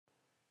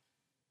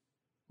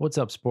What's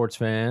up, sports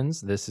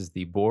fans? This is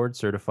the Board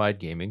Certified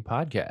Gaming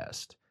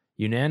Podcast,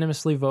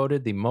 unanimously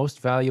voted the most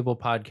valuable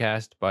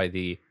podcast by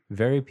the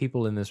very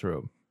people in this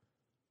room.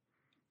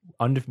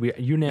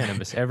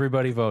 Unanimous.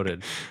 Everybody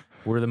voted.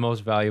 We're the most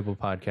valuable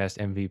podcast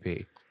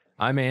MVP.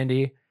 I'm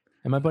Andy,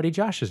 and my buddy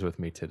Josh is with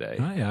me today.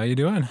 Hi, how you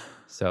doing?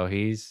 So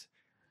he's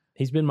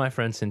been my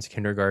friend since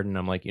kindergarten.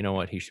 I'm like, you know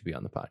what? He should be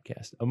on the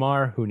podcast.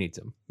 Amar, who needs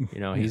him? You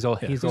know, he's old.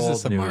 He's Who's old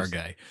this Amar news.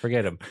 guy?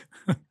 Forget him.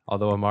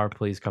 Although Amar,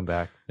 please come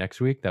back next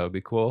week. That would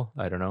be cool.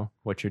 I don't know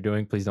what you're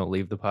doing. Please don't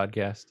leave the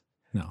podcast.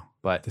 No,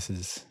 But this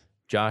is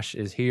Josh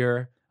is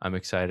here. I'm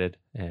excited,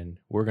 and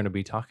we're going to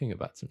be talking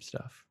about some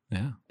stuff.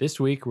 yeah. This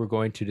week, we're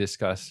going to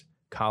discuss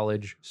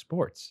college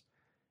sports.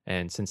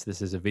 And since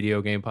this is a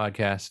video game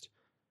podcast,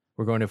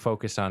 we're going to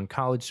focus on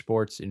college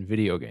sports in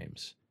video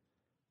games.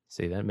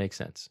 See, that makes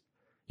sense.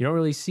 You don't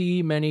really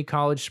see many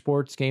college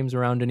sports games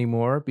around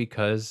anymore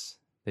because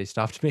they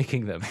stopped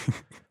making them.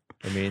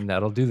 I mean,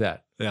 that'll do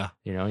that. Yeah.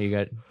 You know, you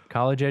got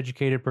college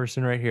educated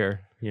person right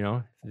here. You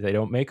know, if they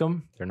don't make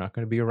them, they're not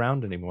going to be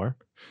around anymore.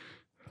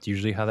 It's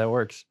usually how that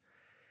works.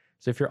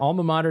 So if your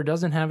alma mater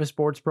doesn't have a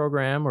sports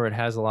program or it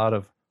has a lot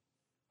of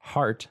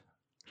heart,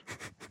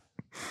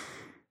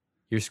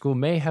 your school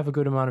may have a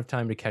good amount of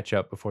time to catch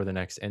up before the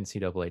next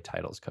NCAA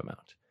titles come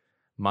out.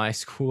 My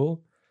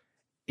school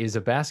is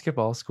a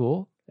basketball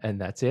school, and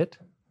that's it.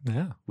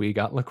 Yeah. We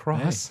got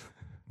lacrosse,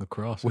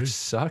 Lacrosse. which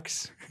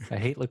sucks. I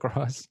hate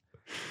lacrosse.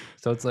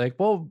 So it's like,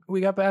 well,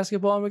 we got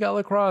basketball and we got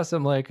lacrosse.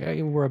 I'm like,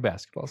 hey, we're a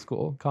basketball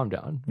school. Calm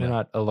down. We're Yeah.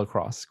 not a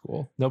lacrosse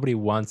school. Nobody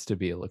wants to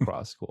be a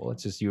lacrosse school.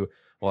 It's just you.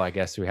 Well, I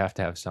guess we have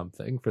to have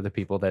something for the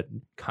people that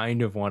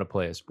kind of want to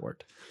play a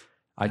sport.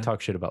 I Yeah.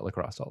 talk shit about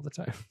lacrosse all the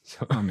time.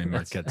 So I mean,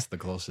 that's, Marquette's the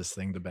closest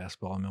thing to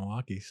basketball in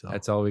Milwaukee. So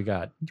that's all we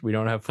got. We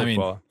don't have I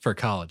football. mean, for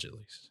college at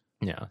least.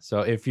 Yeah.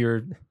 So if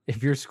your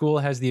school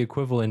has the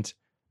equivalent,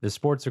 the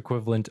sports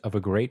equivalent of a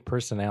great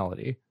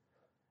personality,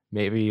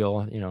 maybe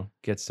you'll,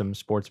 get some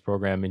sports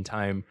program in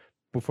time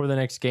before the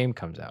next game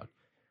comes out.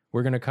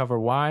 We're going to cover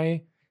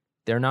why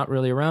they're not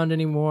really around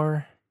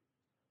anymore,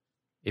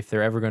 if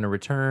they're ever going to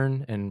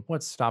return, and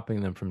what's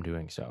stopping them from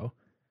doing so.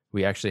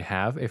 We actually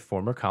have a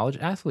former college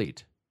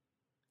athlete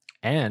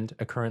and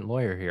a current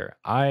lawyer here.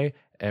 I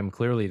am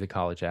clearly the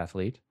college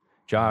athlete.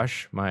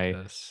 Josh, my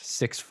Yes.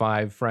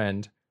 6'5"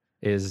 friend,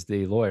 is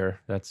the lawyer.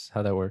 That's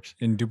how that works.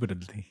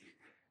 Indubitably.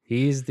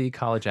 He's the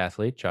college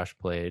athlete. Josh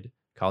played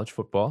college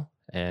football,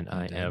 and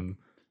I did. am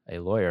a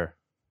lawyer,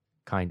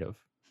 kind of,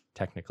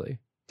 technically.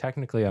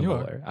 Technically, I'm You a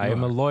are. lawyer. I You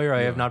am a are. lawyer. I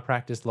You have are. not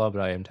practiced law,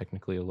 but I am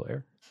technically a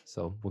lawyer.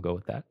 So we'll go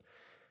with that.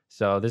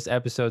 So this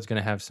episode is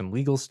going to have some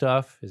legal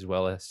stuff as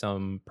well as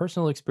some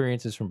personal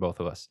experiences from both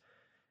of us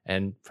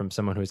and from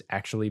someone who's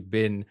actually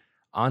been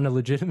on a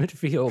legitimate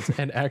field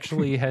and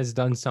actually has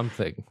done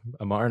something.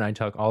 Amar and I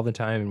talk all the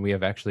time, and we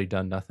have actually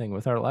done nothing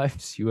with our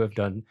lives. You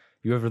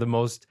are the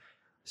most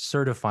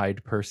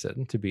certified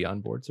person to be on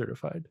board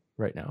certified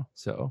right now.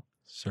 So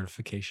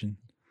Certification.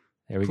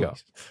 there we go.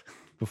 Please.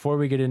 Before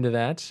we get into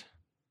that,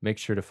 make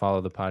sure to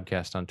follow the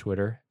podcast on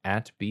Twitter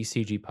at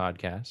BCG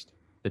Podcast.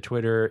 The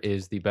Twitter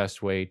is the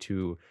best way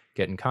to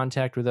get in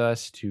contact with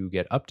us, to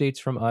get updates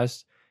from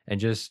us, and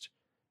just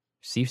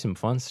see some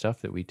fun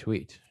stuff that we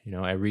tweet. You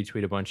know, I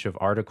retweet a bunch of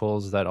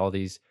articles that all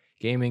these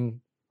gaming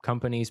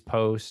companies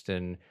post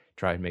and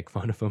try and make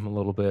fun of them a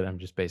little bit. I'm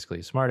just basically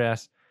a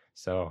smartass.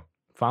 So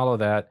follow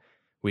that.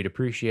 We'd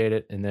appreciate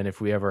it. And then if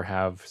we ever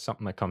have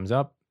something that comes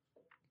up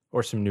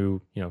or some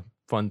new,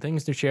 fun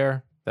things to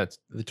share, that's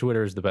the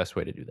Twitter is the best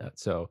way to do that.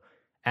 So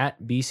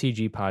at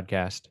BCG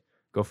Podcast,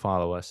 go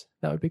follow us.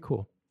 That would be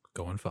cool.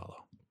 Go and follow.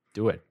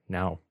 Do it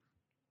now.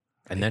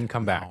 And then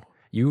come back.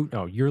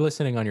 You're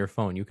listening on your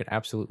phone. You could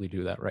absolutely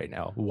do that right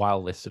now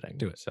while listening.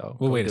 Do it. So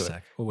We'll go wait a do it.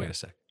 sec. We'll wait a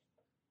sec.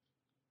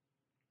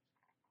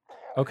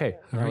 Okay. All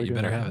now right, we're you doing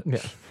better that. have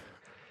it. Yeah.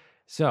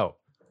 So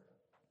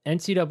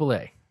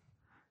NCAA,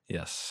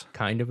 Yes.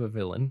 kind of a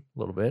villain, a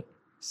little bit,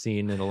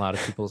 seen in a lot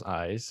of people's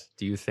eyes.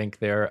 Do you think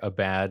they're a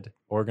bad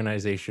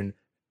organization,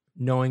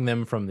 knowing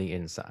them from the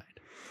inside?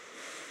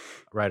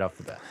 Right off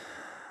the bat.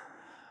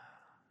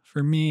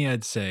 For me,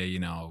 I'd say,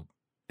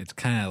 it's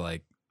kind of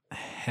like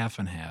half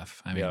and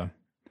half. I mean, Yeah.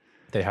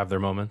 They have their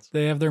moments.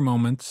 they have their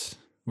moments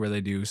where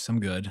they do some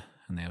good,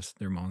 and they have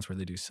their moments where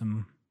they do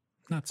some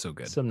not so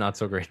good. Some not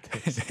so great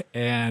things.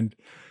 And,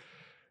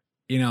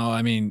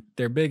 I mean,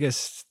 their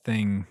biggest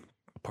thing,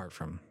 apart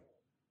from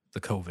the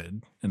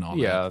COVID and all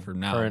Yeah, that for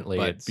now, currently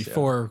but it's,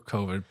 before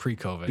COVID,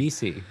 pre-COVID,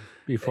 BC,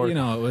 before it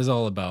was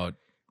all about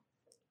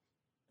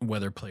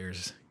whether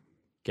players,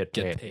 get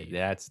get paid. paid.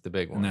 That's the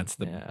big one. and that's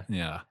the, yeah.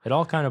 yeah. It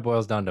all kind of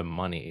boils down to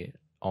money,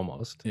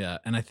 almost. Yeah.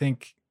 And I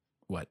think,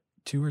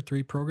 2 or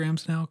 3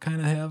 programs now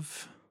kind of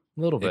have A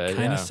little bit. it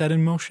kind yeah. of set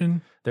in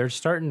motion. They're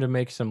starting to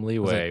make some Was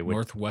leeway. it with,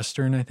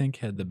 Northwestern, I think,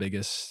 had the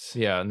biggest.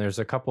 yeah, and there's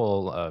a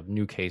couple of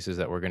new cases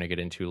that we're going to get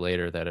into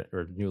later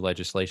or new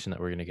legislation that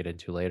we're going to get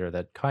into later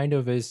that kind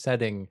of is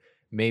setting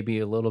maybe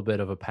a little bit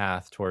of a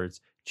path towards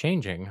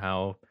changing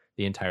how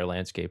the entire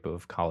landscape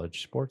of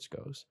college sports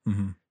goes.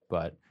 Mhm.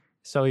 But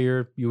So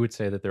you would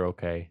say that they're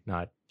okay.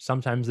 Not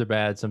sometimes they're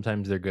bad,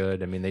 sometimes they're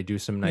good. I mean, they do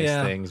some nice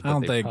Yeah, things, I but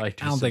don't they think probably do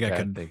I don't some think I bad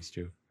could things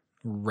too.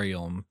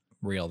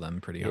 rail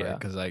them pretty hard Yeah.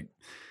 because I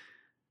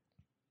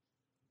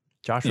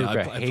Josh you know,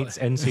 Ruka hates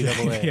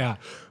NCAA. Yeah.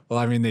 Well,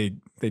 I mean,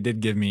 they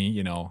did give me,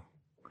 you know,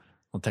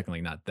 well,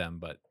 technically not them,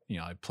 but you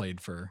know, I played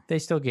for They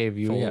still gave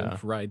you, full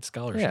ride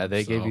scholarship. yeah,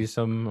 they gave so you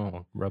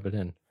some, rub it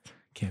in.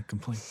 can't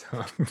complain.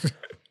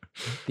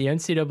 The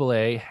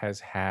NCAA has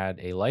had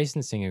a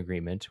licensing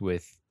agreement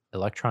with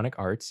Electronic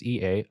Arts,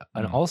 EA,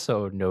 an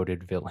also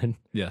noted villain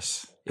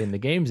Yes. in the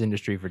games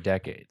industry for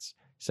decades.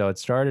 So it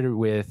started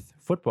with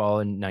football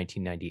in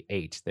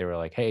 1998. They were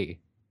like, hey,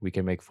 we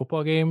can make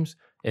football games.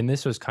 And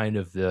this was kind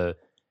of the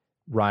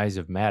rise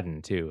of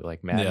Madden too.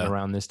 Like Madden Yeah.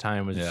 around this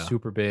time was Yeah.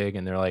 super big.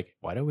 And they're like,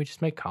 why don't we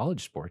just make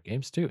college sport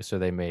games too? So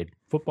they made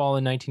football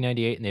in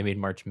 1998 and they made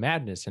March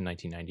Madness in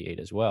 1998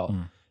 as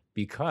well,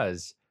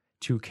 because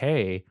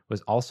 2K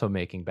was also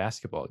making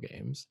basketball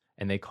games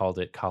and they called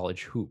it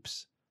College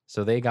Hoops.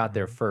 So they got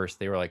there first.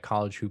 They were like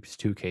College Hoops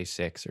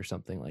 2K6 or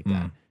something like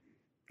that.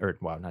 Or,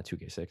 wow, not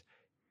 2K6.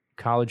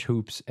 College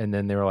Hoops. And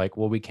then they were like,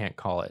 well, we can't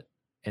call it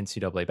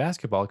NCAA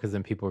basketball because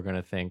then people are going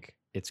to think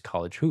it's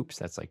College Hoops.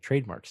 That's like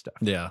trademark stuff.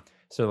 Yeah.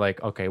 So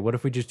like, okay, what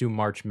if we just do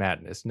March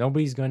Madness?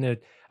 Nobody's going to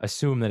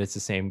assume that it's the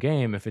same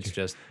game if it's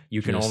just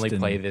you can Just only in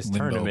play this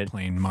limbo tournament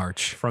playing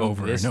March from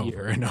over this and year.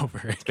 over and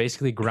over. It's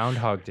basically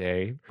Groundhog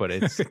Day, but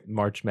it's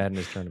March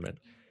Madness tournament.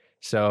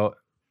 So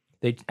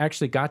they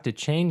actually got to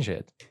change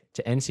it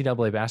to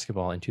NCAA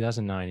basketball in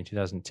 2009 and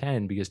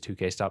 2010 because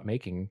 2K stopped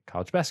making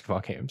college basketball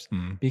games,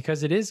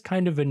 because it is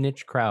kind of a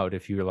niche crowd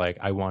if you're like,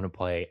 I want to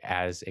play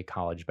as a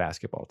college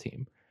basketball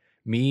team.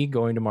 Me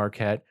going to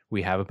Marquette,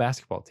 we have a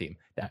basketball team.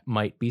 That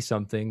might be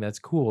something that's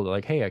cool.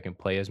 Like, hey, I can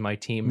play as my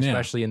team,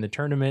 especially in the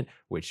tournament,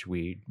 which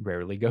we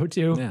rarely go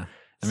to. Yeah.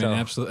 I mean,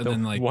 absolutely. The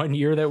And then like one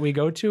year that we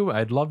go to,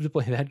 I'd love to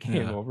play that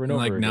game over and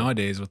over. Like again.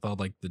 nowadays with all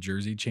like the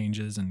jersey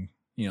changes and,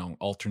 you know,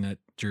 alternate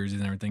jerseys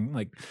and everything.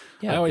 Like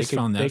yeah, I always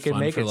found that they could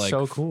fun make for it like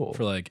so cool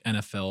for like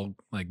NFL,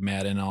 like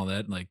Madden, all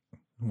that. Like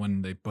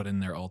when they put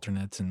in their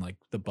alternates and like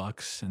the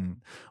Bucks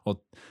and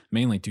well,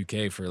 mainly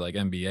 2K for like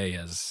NBA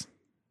has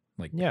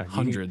like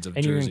hundreds of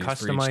jerseys. And you can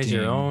customize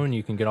your own.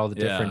 You can get all the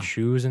different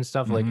shoes and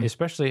stuff. Like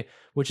especially,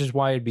 which is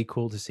why it'd be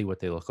cool to see what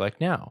they look like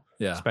now.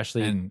 Yeah,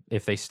 especially and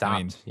if they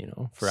stopped. You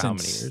know, for how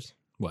many years?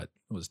 What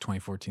was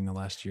 2014 the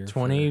last year?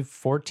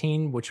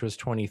 2014, which was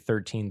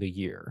 2013 the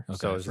year. Okay,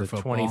 so it was the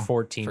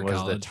 2014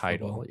 was the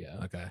title. Football?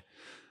 Yeah. Okay.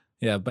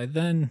 Yeah, by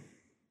then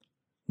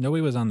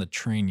nobody was on the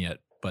train yet,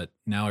 but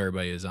now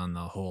everybody is on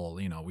the whole.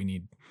 You know, we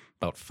need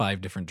about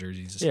 5 different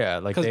jerseys. Yeah,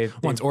 like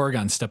once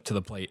Oregon stepped to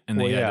the plate and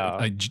they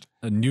had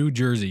a new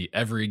jersey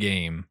every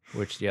game.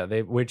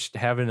 Which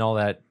having all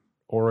that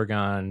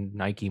Oregon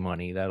Nike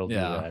money, that'll do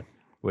that.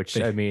 Which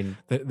I mean,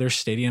 their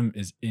stadium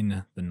is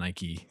in the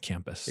Nike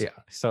campus. Yeah,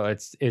 so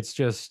it's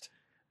just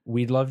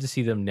we'd love to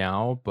see them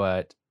now,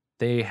 but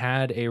they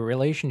had a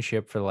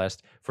relationship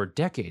for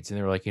decades, and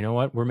they were like, you know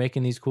what, we're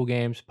making these cool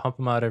games, pump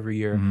them out every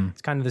year.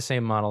 It's kind of the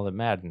same model that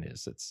Madden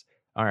is. It's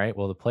all right.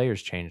 Well, the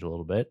players changed a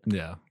little bit.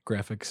 Yeah,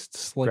 graphics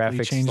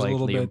changed a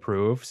little bit.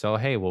 Improved. So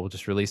hey, we'll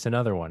just release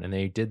another one. And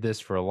they did this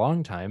for a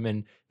long time,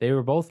 and they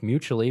were both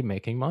mutually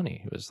making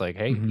money. It was like,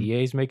 hey,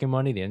 EA's making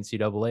money, the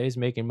NCAA is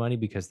making money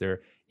because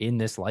they're in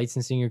this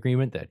licensing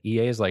agreement that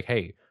EA is like,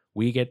 hey,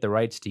 we get the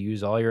rights to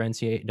use all your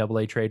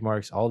NCAA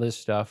trademarks, all this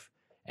stuff,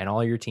 and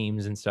all your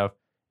teams and stuff,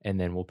 and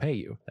then we'll pay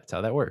you. That's how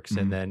that works.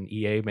 And then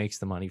EA makes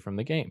the money from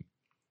the game.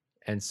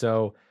 And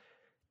so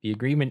the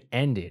agreement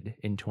ended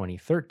in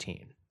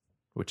 2013.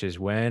 Which is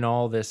when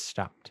all this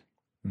stopped.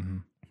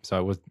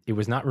 So it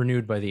was not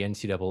renewed by the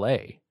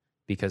NCAA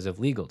because of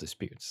legal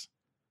disputes,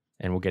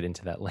 and we'll get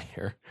into that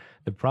later.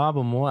 The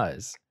problem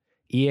was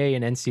EA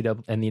and the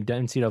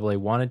NCAA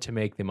wanted to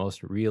make the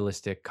most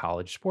realistic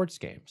college sports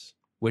games,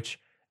 which,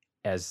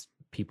 as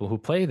people who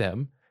play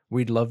them,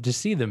 we'd love to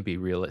see them be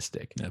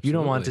realistic. Absolutely. You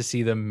don't want to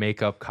see them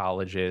make up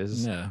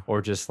colleges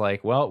or just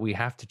like, well, we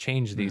have to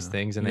change these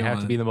things and they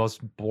have to be the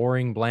most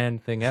boring,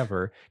 bland thing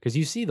ever. Because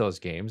you see those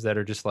games that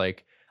are just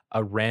like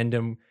a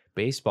random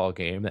baseball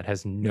game that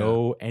has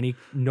no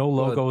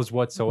logos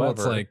whatsoever.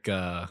 Well, it's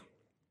like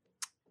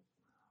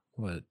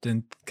what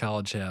didn't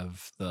college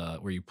have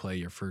where you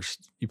play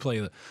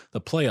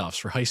the playoffs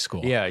for high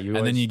school? Yeah,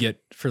 then you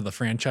get for the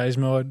franchise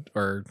mode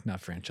or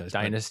not franchise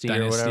Dynasty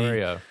or whatever.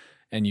 Yeah,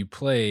 and you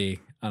play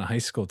on a high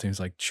school team. It's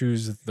like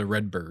choose the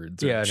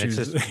Redbirds. Yeah, and it's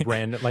just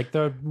random, like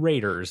the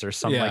Raiders or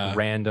some like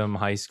random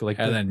high school. Like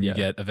then you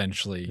get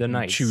eventually the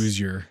Knights. Choose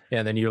your. Yeah,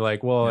 and then you're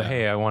like, well,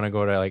 hey, I want to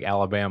go to like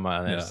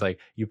Alabama, and it's like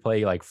you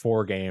play like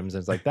 4 games,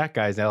 and it's like that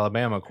guy's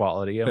Alabama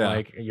quality. I'm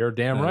like, you're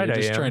damn right, you're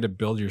just I am. Trying to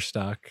build your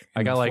stock.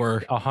 I got like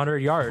 100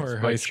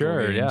 yards, but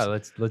sure,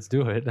 games. Let's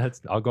do it.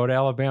 I'll go to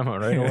Alabama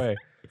right away.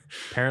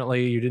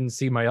 Apparently, you didn't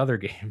see my other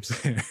games.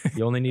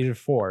 You only needed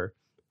 4.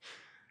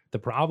 The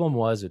problem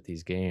was with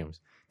these games,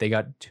 they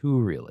got too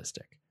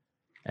realistic.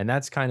 And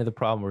that's kind of the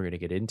problem we're going to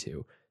get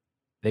into.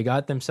 They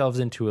got themselves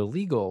into a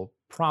legal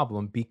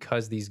problem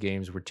because these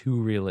games were too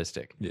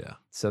realistic. Yeah.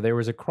 So there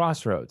was a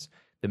crossroads.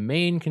 The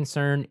main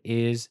concern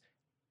is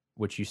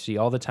what you see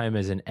all the time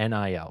as an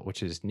NIL,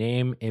 which is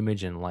name,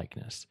 image, and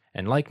likeness.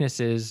 And likeness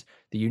is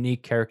the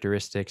unique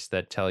characteristics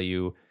that tell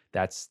you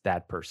that's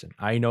that person.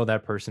 I know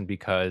that person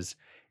because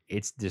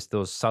it's just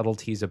those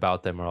subtleties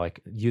about them are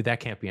like, that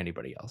can't be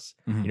anybody else.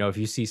 Mhm. You know, if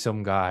you see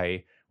some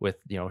guy with,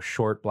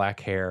 short black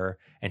hair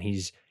and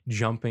he's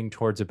jumping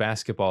towards a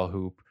basketball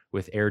hoop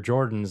with Air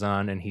Jordans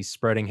on and he's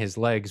spreading his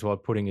legs while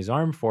putting his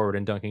arm forward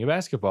and dunking a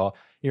basketball,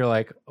 you're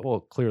like, well,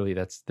 clearly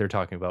they're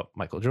talking about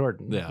Michael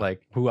Jordan. Yeah.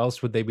 Like, who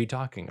else would they be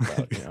talking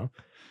about,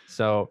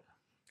 So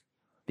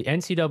the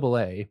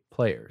NCAA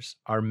players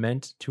are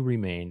meant to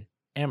remain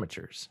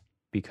amateurs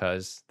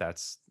because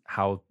that's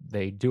how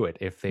they do it.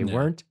 If they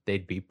weren't,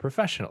 they'd be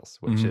professionals,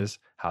 which is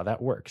how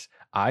that works.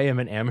 I am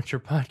an amateur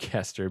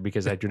podcaster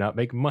because I do not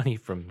make money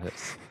from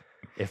this.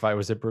 If I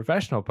was a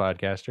professional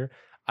podcaster,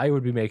 I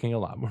would be making a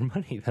lot more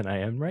money than I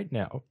am right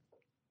now.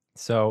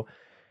 So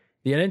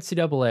the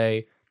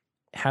NCAA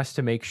has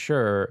to make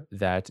sure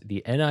that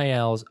the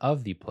NILs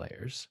of the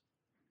players,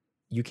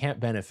 you can't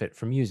benefit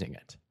from using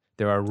it.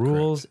 There are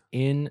rules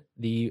in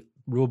the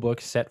rule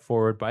book set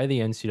forward by the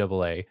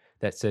NCAA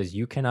that says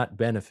you cannot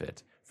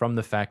benefit from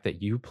the fact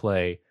that you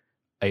play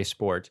a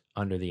sport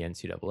under the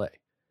NCAA.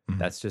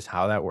 That's just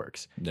how that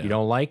works. You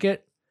don't like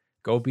it?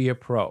 Go be a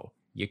pro.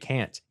 You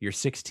can't. You're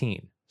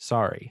 16.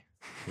 Sorry.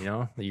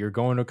 You're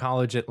going to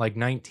college at like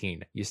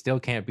 19. You still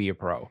can't be a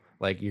pro.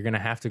 Like, you're going to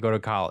have to go to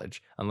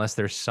college unless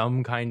there's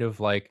some kind of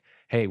like,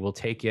 hey, we'll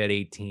take you at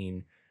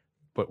 18,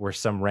 but we're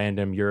some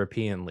random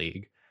European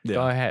league.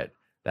 Go ahead.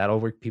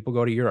 That'll work. People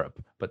go to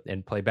Europe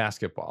and play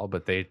basketball,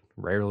 but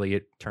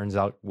it turns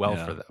out well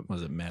for them.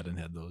 Was it Madden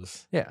had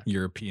those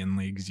European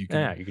leagues? You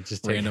could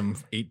just random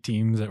 8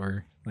 teams that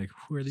were like,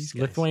 who are these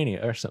guys?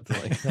 Lithuania or something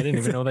like that. I didn't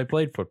even know they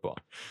played football.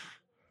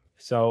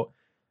 So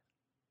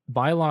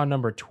bylaw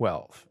number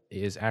 12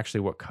 is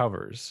actually what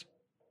covers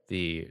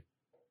the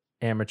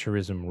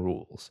amateurism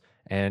rules.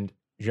 And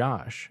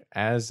Josh,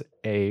 as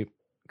a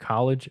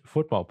college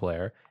football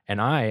player,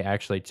 and I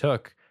actually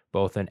took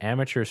both an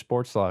amateur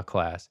sports law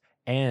class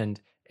and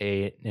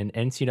an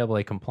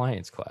NCAA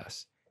compliance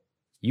class.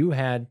 You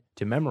had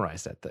to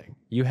memorize that thing.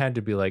 You had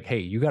to be like, hey,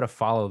 you got to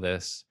follow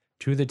this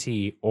to the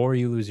T, or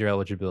you lose your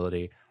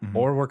eligibility,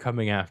 or we're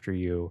coming after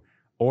you,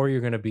 or you're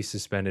going to be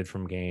suspended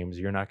from games.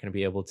 You're not going to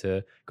be able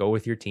to go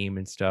with your team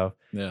and stuff.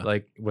 Yeah.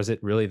 Like, was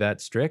it really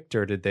that strict,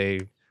 or did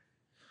did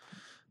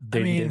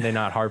they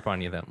not harp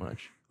on you that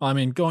much? Well, I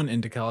mean, going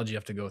into college, you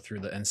have to go through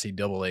the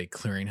NCAA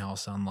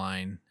clearinghouse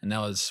online. And that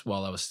was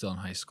while I was still in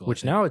high school.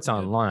 Which now it's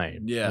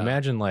online. Yeah.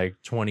 Imagine like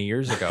 20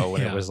 years ago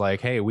when it was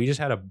like, hey, we just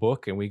had a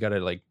book and we got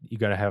to you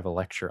got to have a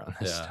lecture on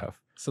this stuff.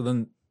 So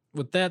then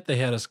with that, they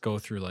had us go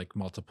through like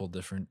multiple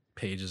different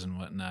pages and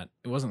whatnot.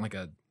 It wasn't like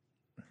a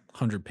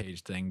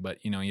 100-page thing, but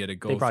you had to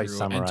go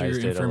through, enter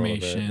your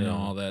information and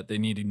all that. They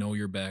need to know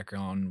your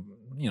background,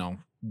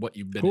 what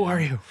you've been Who are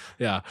you?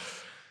 Yeah.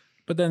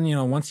 But then,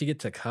 once you get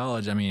to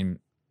college, I mean,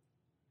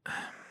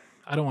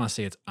 I don't want to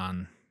say it's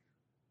on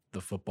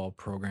the football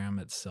program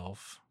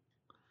itself,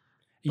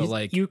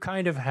 but you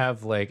kind of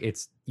have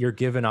you're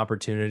given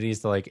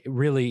opportunities to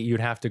really you'd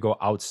have to go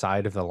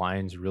outside of the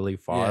lines really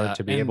far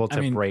to be able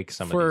to break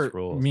some of these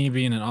rules. For me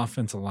being an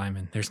offensive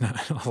lineman, there's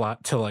not a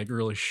lot to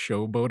really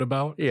showboat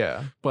about.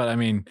 Yeah. But I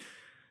mean,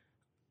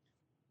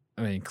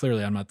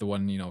 clearly I'm not the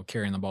one,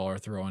 carrying the ball or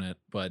throwing it,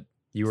 but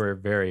you were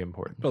very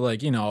important. But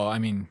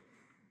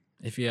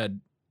if you had,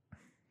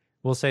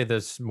 we'll say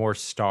there's more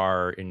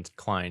star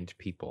inclined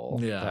people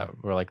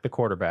that were like the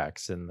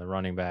quarterbacks and the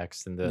running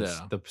backs and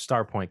the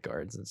star point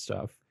guards and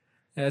stuff.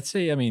 Yeah, I'd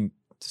say,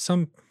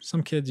 some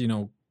kids,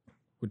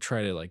 would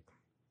try to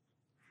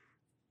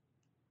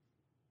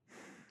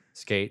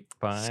skate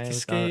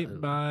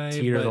by,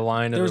 teeter the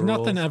line. There was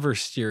nothing rules. Ever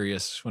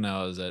serious when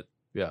I was at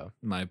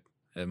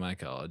my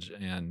college,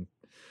 and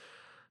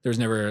there's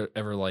never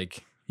ever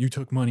you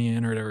took money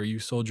in or whatever, you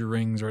sold your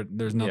rings, or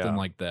there's nothing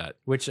like that.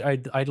 Which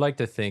I'd like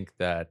to think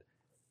that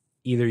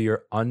either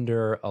you're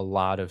under a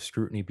lot of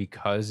scrutiny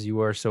because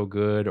you are so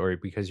good, or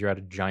because you're at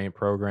a giant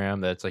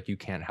program that's you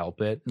can't help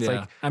it. It's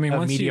like a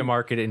media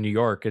market in New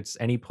York. It's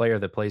any player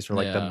that plays for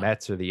the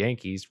Mets or the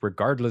Yankees,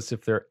 regardless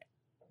if they're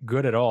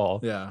good at all.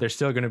 They're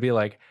still going to be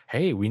like,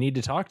 hey, we need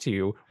to talk to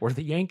you. We're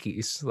the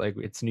Yankees.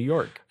 It's New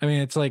York.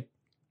 It's like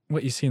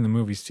what you see in the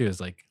movies too,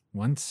 is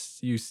once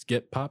you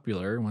get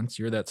popular, once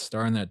you're that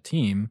star on that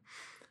team,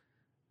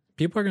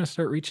 people are going to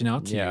start reaching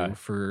out to you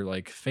for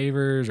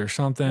favors or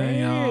something.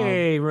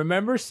 Hey,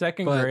 remember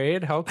second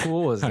grade? How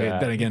cool was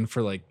that? Then again,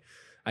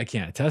 I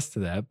can't attest to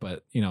that,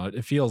 but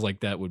it feels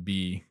like that would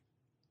be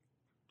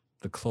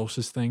the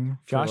closest thing.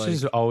 Josh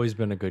has always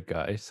been a good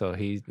guy, so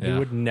he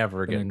would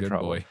never get in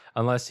trouble.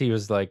 Unless he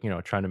was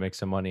trying to make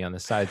some money on the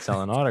side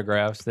selling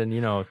autographs, then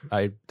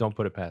I don't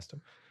put it past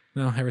him.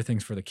 No,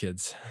 everything's for the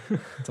kids.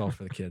 It's all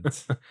for the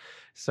kids.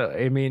 So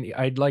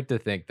I'd like to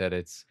think that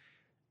it's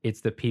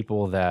the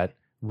people that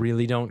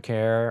really don't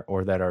care,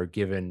 or that are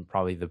given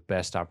probably the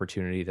best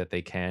opportunity that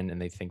they can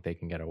and they think they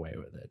can get away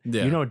with it.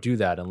 You don't do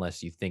that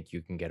unless you think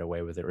you can get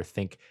away with it, or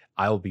think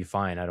I'll be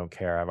fine, I don't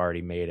care, I've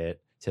already made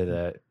it, to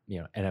the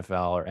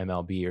NFL or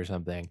MLB or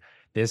something,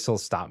 this will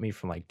stop me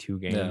from like 2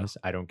 games.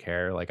 I don't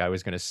care. Like I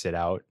was going to sit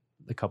out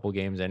a couple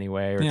games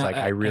anyway, or it's like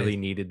I really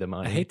needed the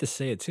money. I hate to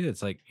say it too.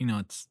 It's like,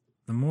 it's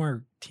the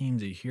more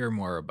teams you hear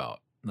more about,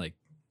 like,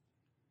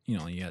 you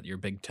got your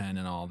Big Ten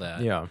and all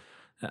that. Yeah.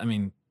 I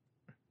mean,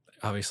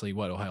 obviously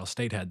Ohio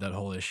State had that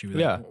whole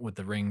issue with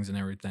the rings and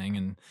everything.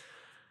 And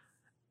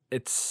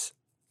it's,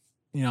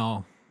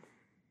 I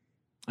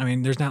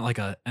mean, there's not like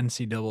a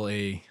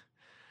NCAA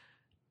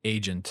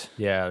agent.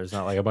 Yeah, there's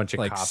not like a bunch of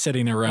like cops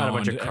sitting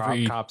around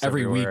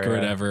every week or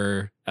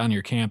whatever on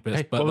your campus.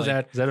 Hey, but what was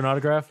that? Is that an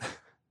autograph?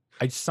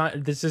 I just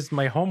signed, this is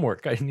my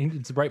homework. I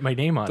needed to write my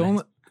name on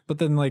it. But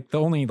then the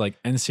only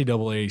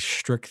NCAA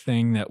strict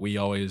thing that we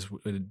always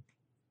would,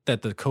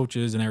 that the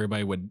coaches and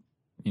everybody would,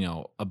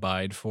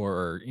 abide for,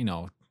 or,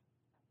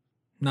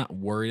 not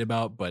worried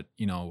about, but,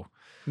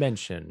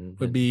 mention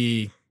would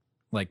be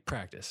like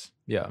practice.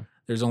 Yeah.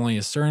 There's only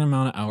a certain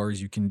amount of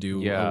hours you can do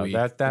a week.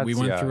 We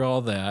went through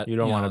all that. You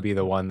don't want to be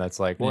the one that's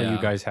like, well,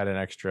 you guys had an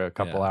extra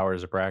couple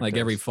hours of practice. Like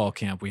every fall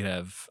camp, we'd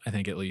have, I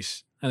think it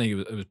was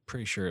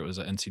pretty sure it was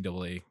an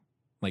NCAA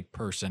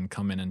person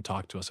come in and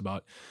talk to us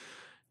about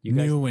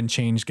new and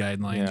changed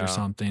guidelines or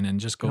something, and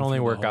just go. Can only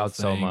work out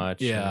so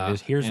much. Yeah.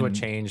 Here's what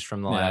changed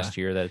from the last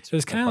year. It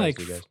was kind of like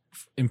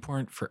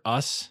important for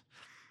us,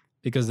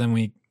 because then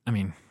we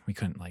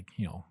couldn't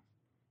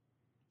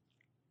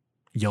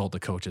yell at the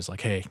coaches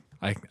like, hey,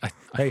 I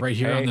right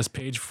here on this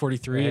page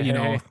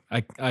 43,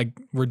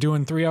 we're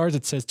doing 3 hours.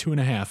 It says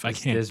 2.5. I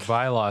can't. This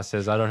bylaw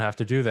says I don't have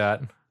to do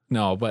that.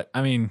 No, but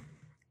I mean,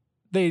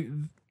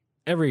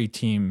 every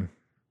team,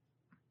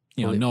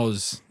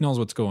 knows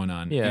what's going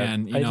on. Yeah,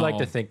 and I'd like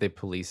to think they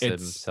police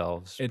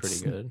themselves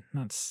pretty good.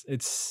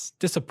 It's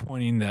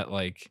disappointing that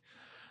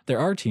there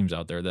are teams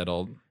out there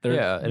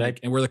and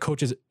where the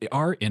coaches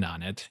are in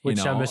on it. Which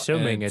I'm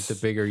assuming it's the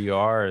bigger you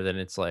are, then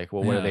it's like,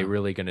 well, what are they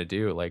really going to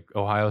do? Like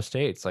Ohio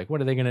State's like,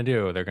 what are they going to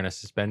do? They're going to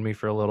suspend me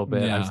for a little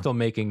bit. I'm still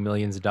making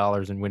millions of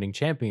dollars and winning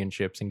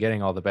championships and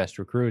getting all the best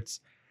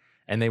recruits,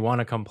 and they want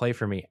to come play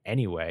for me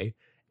anyway.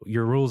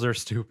 Your rules are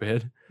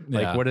stupid.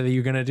 Like, what are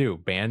you going to do?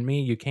 Ban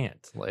me? You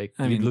can't.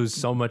 You'd lose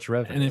so much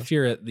revenue. And if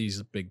you're at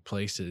these big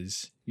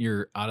places,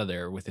 you're out of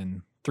there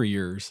within 3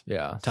 years.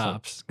 Yeah.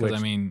 Tops.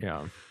 Because,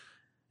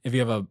 if you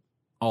have a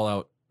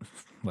all-out,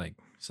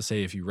 so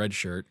say if you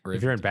redshirt. Or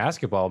if you're in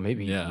basketball,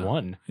 maybe you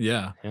won.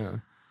 Yeah. Yeah.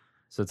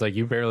 So it's like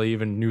you barely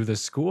even knew the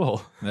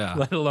school,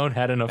 let alone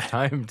had enough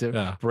time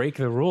to break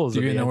the rules. Do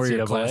you even know where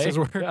your classes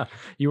were? Yeah.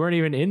 You weren't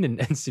even in the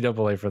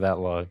NCAA for that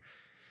long.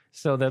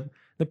 So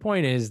the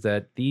point is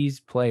that these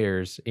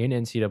players in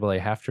NCAA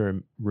have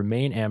to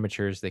remain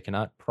amateurs. They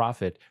cannot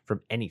profit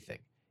from anything.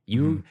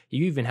 You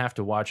even have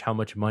to watch how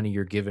much money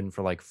you're given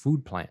for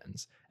food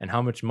plans, and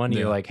how much money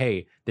you're like,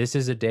 hey, this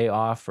is a day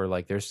off,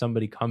 or there's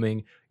somebody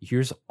coming.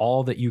 Here's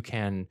all that you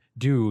can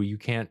do. You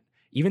can't,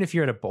 even if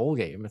you're at a bowl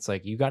game, it's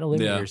like, you got to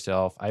limit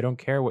yourself. I don't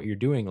care what you're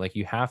doing.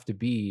 You have to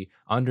be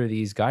under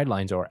these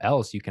guidelines, or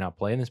else you cannot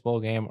play in this bowl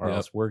game, or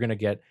else we're going to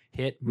get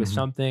hit with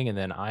something. And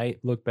then I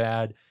look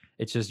bad.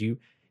 It's just, you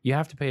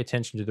have to pay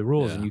attention to the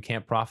rules, and you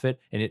can't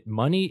profit. And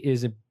money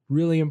is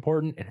really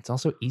important, and it's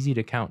also easy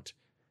to count.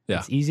 Yeah.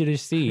 It's easy to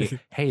see,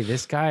 hey,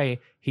 this guy,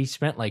 he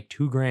spent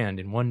 $2,000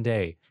 in one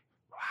day.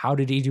 How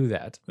did he do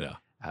that? Yeah.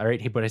 All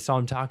right. But I saw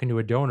him talking to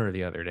a donor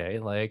the other day.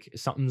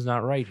 Something's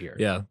not right here.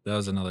 Yeah. That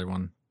was another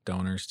one.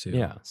 Donors too.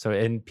 Yeah. So,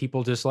 and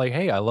people just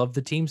hey, I love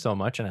the team so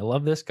much, and I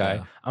love this guy.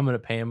 Yeah. I'm going to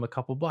pay him a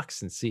couple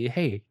bucks and see,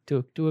 hey,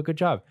 do a good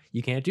job.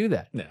 You can't do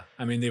that. Yeah.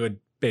 I mean, they would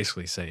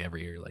basically say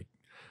every year,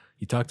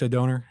 you talk to a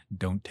donor,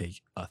 don't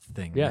take a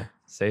thing. Yeah.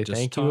 Say just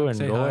thank you and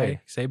go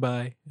away. Say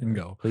bye and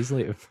go. Please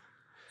leave.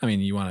 I mean,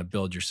 you want to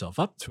build yourself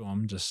up to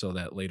them just so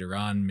that later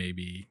on,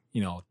 maybe,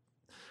 I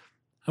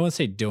wouldn't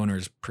say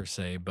donors per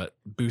se, but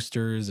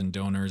boosters and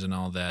donors and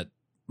all that,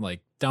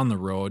 down the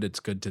road, it's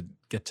good to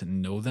get to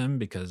know them,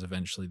 because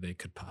eventually they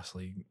could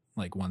possibly,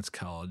 once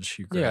college,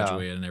 you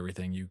graduate and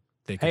everything,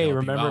 they could help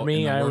remember you out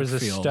me? in the I was a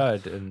field.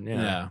 stud.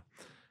 And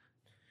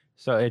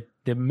So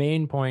the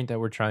main point that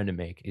we're trying to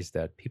make is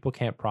that people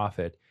can't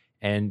profit.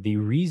 And the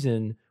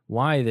reason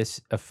why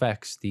this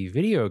affects the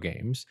video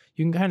games,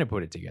 you can kind of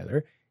put it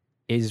together,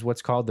 is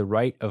what's called the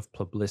right of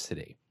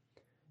publicity.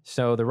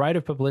 So the right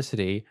of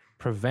publicity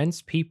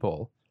prevents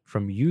people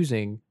from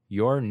using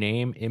your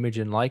name, image,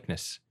 and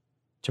likeness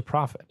to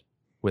profit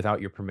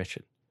without your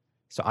permission.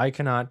 So I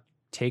cannot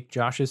take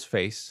Josh's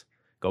face,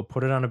 go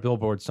put it on a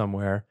billboard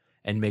somewhere,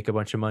 and make a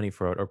bunch of money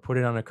for it, or put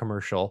it on a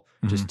commercial,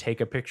 just take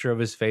a picture of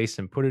his face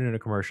and put it in a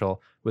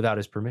commercial without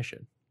his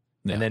permission.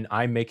 Yeah. And then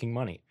I'm making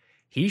money.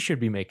 He should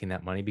be making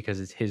that money because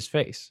it's his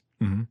face.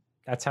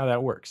 That's how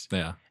that works.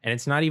 Yeah. And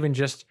it's not even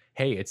just,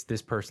 hey, it's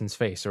this person's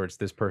face or it's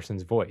this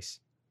person's voice.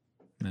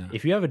 Yeah.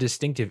 If you have a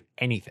distinctive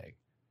anything,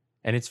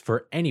 and it's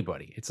for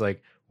anybody, it's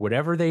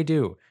whatever they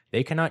do,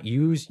 they cannot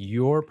use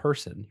your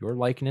person, your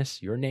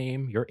likeness, your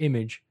name, your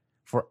image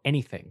for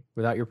anything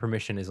without your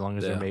permission, as long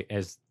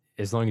as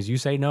as long as you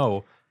say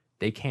no,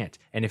 they can't.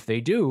 And if they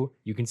do,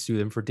 you can sue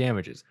them for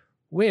damages,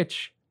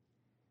 which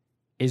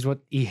is what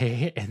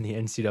EA and the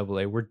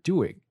NCAA were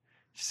doing.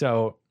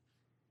 So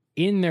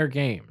in their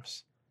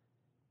games,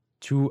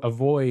 to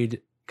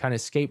avoid kind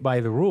of skate by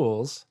the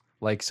rules,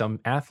 like some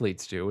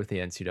athletes do with the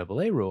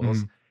NCAA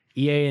rules,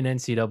 EA and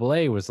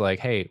NCAA was like,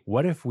 hey,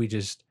 what if we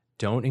just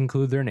don't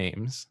include their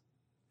names?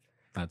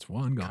 That's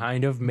one gone.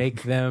 Kind of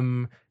make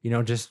them,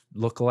 just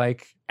look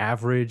like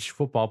average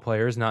football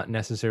players, not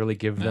necessarily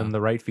give them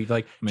the right feed.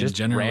 Like, just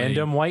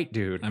random white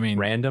dude,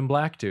 random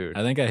black dude.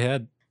 I think I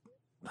had,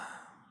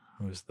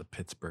 who was the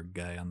Pittsburgh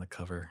guy on the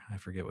cover? I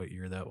forget what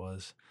year that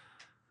was.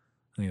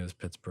 I think it was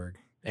Pittsburgh.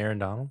 Aaron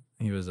Donald?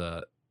 He was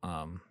a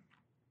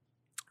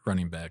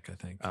running back, I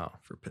think,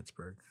 for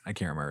Pittsburgh. I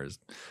can't remember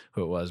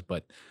who it was,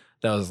 but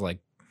that was like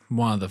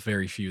one of the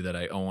very few that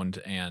I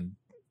owned and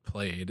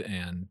played.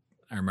 And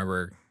I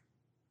remember,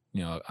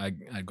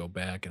 I go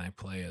back and I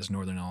play as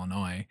Northern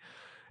Illinois.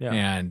 Yeah.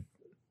 And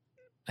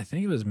I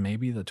think it was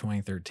maybe the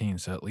 2013.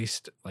 So at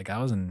least like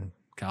I was in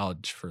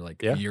college for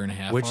like a year and a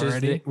half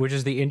already. Which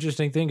is the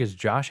interesting thing is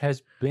Josh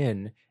has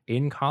been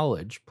in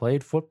college,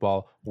 played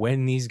football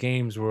when these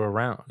games were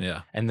around.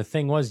 Yeah. And the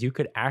thing was, you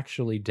could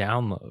actually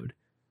download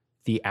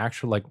the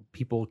actual, like,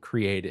 people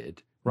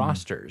created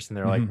rosters. And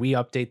they're like, we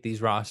update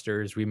these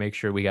rosters. We make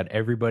sure we got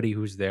everybody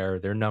who's there,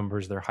 their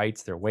numbers, their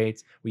heights, their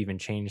weights. We even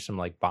changed some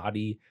like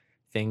body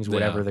things,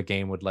 whatever the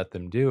game would let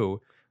them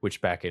do,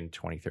 which back in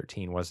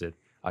 2013 wasn't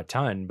a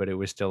ton, but it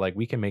was still like,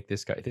 we can make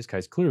this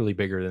guy's clearly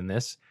bigger than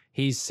this.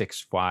 He's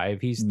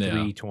 6'5", he's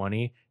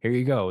 320. Here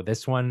you go.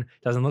 This one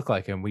doesn't look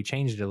like him. We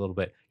changed it a little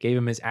bit, gave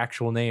him his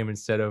actual name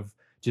instead of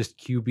just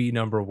QB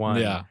number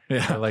 1.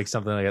 Or like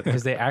something like that.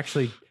 Because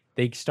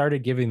they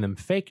started giving them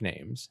fake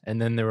names,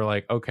 and then they were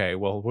like, okay,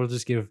 well, we'll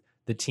just give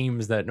the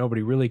teams that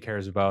nobody really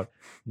cares about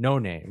no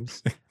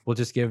names. We'll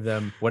just give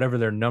them whatever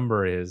their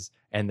number is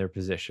and their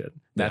position.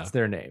 That's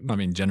their name. I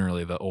mean,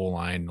 generally the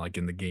O-line, like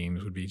in the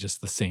games, would be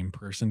just the same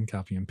person,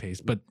 copy and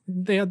paste. But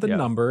they had the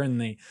number, and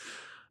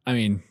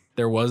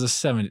there was a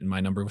 70.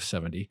 My number was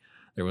 70.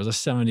 There was a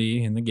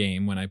 70 in the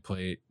game when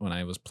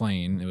I was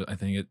playing. I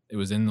think it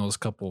was in those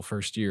couple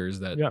first years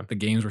that the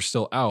games were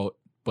still out,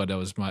 but I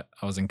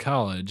was in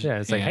college. Yeah,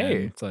 it's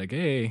like,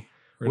 hey,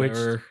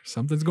 whatever,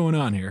 something's going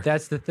on here.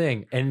 That's the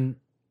thing. And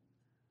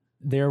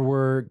there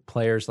were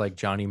players like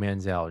Johnny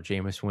Manziel,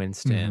 Jameis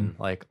Winston,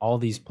 like all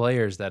these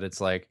players that it's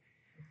like,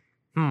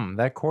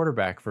 that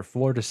quarterback for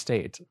Florida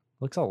State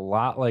looks a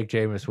lot like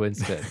Jameis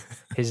Winston.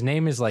 His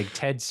name is like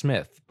Ted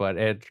Smith, but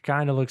it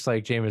kind of looks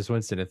like Jameis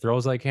Winston. It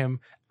throws like him.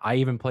 I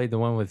even played the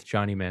one with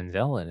Johnny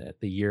Manziel in it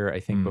the year, I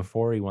think,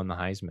 before he won the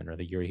Heisman, or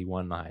the year he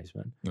won the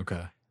Heisman.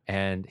 Okay.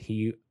 And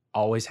he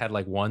always had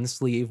like one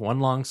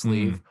long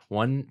sleeve,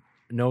 one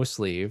no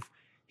sleeve.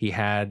 He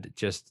had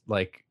just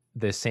like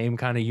the same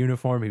kind of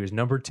uniform. He was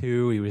number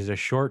 2. He was a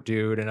short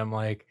dude. And I'm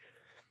like,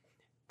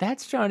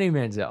 that's Johnny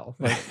Manziel.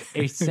 Like,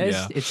 it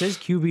says it says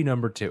QB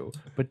number 2,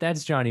 but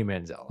that's Johnny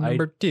Manziel.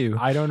 Number 2.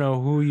 I don't know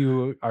who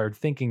you are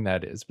thinking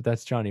that is, but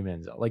that's Johnny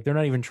Manziel. Like, they're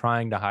not even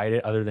trying to hide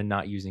it other than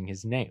not using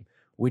his name,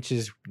 which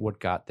is what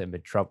got them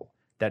in trouble.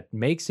 That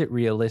makes it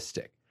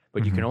realistic,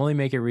 but you can only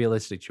make it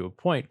realistic to a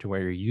point to where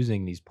you're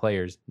using these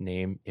players'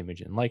 name, image,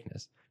 and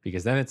likeness.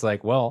 Because then it's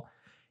like, well,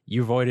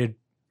 you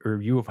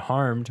have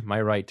harmed my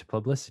right to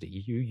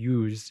publicity. You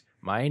used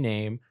my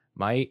name,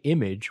 my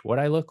image, what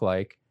I look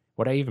like,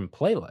 what I even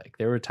play like.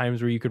 There were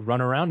times where you could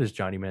run around as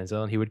Johnny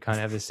Manziel and he would kind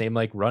of have the same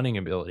like running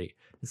ability.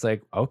 It's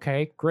like,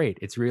 okay, great.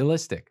 It's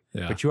realistic,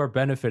 but you are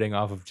benefiting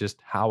off of just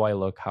how I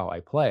look, how I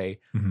play.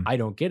 I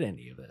don't get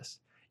any of this.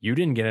 You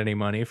didn't get any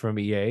money from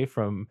EA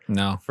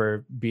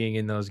for being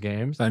in those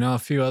games. I know a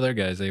few other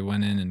guys, they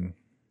went in and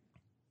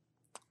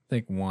I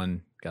think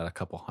one got a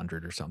couple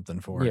hundred or something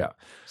for it. Yeah.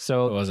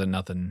 So it wasn't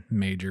nothing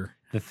major.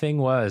 The thing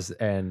was,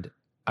 and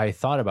I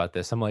thought about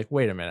this, I'm like,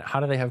 wait a minute, how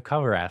do they have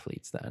cover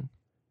athletes then?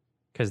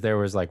 Because there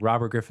was like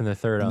Robert Griffin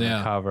III on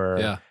the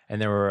cover,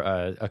 and there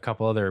were a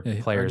couple other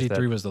players.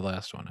 RG3 was the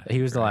last one.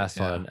 He was the last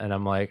one, and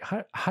I'm like,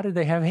 how did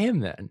they have him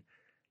then?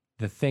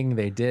 The thing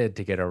they did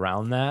to get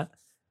around that,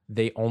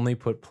 they only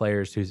put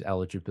players whose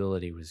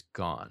eligibility was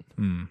gone.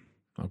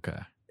 Okay.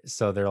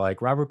 So they're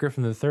like, Robert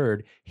Griffin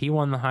III, he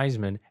won the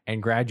Heisman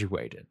and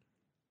graduated,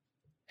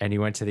 and he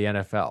went to the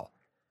NFL.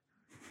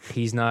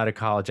 He's not a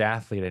college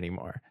athlete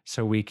anymore,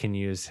 so we can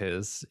use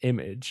his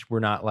image. We're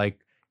not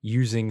like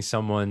using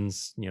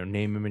someone's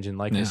name, image, and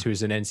likeness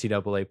who's an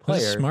NCAA player.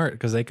 That's smart,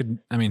 because they could.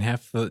 I mean,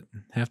 half the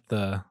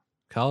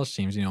college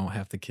teams,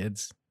 half the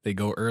kids, they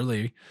go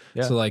early.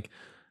 Yeah. So like,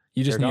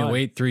 you just need to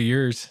wait 3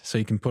 years so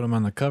you can put them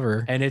on the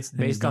cover. And it's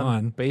based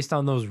on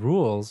those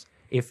rules.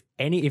 If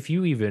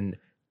you even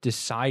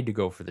decide to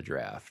go for the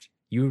draft,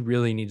 you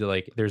really need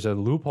to there's a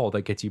loophole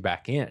that gets you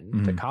back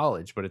in to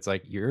college, but it's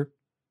like you're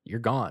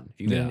gone.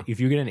 If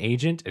you get an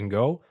agent and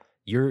go,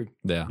 you're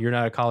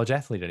not a college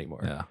athlete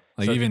anymore. Yeah.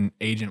 Even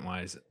agent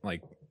wise,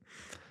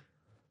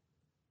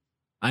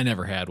 I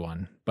never had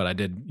one, but I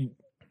did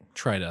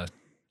try to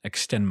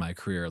extend my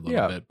career a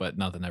little bit, but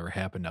nothing ever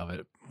happened of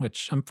it,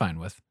 which I'm fine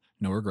with.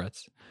 No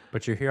regrets.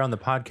 But you're here on the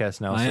podcast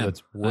now, so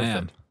it's worth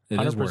it.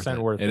 It is worth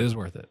it. It is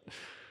worth it.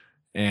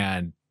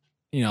 And,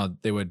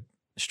 they would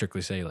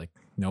strictly say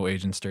no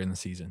agents during the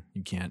season.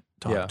 You can't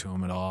talk to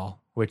them at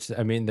all. Which,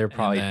 I mean, they're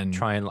probably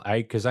trying,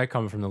 because I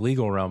come from the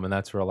legal realm and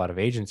that's where a lot of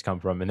agents come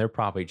from. And they're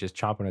probably just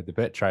chomping at the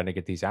bit trying to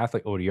get these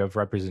athletes. Oh, do you have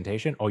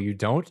representation? Oh, you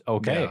don't?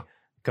 Okay. Yeah.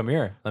 Come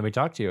here. Let me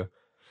talk to you.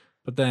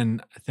 But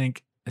then I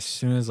think as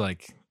soon as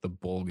like the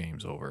bowl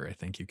game's over, I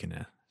think you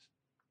can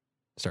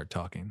start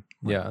talking.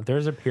 Yeah.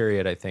 There's a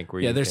period, I think,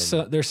 where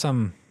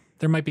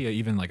there might be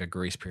even like a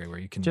grace period where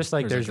you can just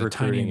like there's like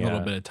recruiting, a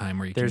little bit of time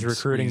where you there's can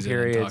recruiting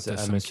periods.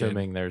 I'm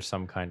assuming there's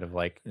some kind of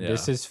like,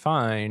 this is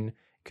fine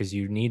because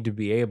you need to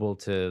be able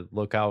to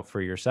look out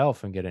for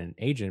yourself and get an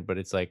agent. But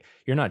it's like,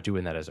 you're not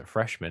doing that as a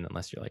freshman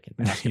unless you're like in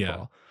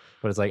basketball.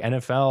 But it's like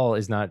NFL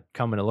is not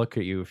coming to look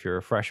at you if you're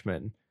a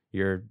freshman.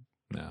 You're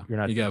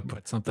not. You gotta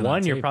put something.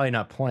 One, you're probably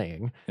not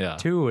playing. Yeah.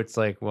 Two, it's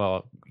like,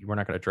 well, we're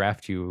not going to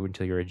draft you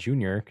until you're a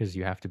junior because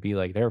you have to be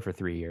like there for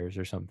 3 years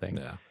or something.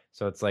 Yeah.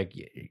 So it's like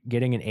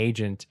getting an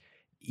agent,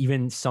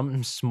 even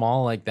something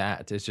small like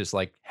that, is just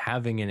like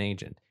having an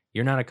agent.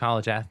 You're not a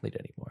college athlete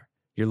anymore.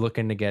 You're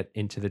looking to get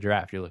into the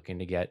draft. You're looking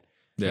to get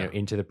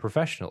into the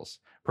professionals.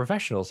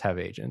 Professionals have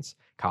agents.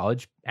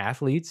 College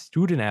athletes,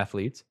 student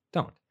athletes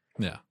don't.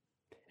 Yeah.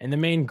 And the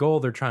main goal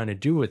they're trying to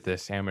do with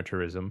this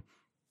amateurism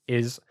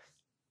is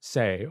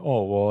say,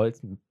 oh, well,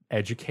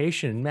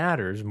 education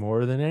matters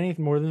more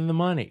than the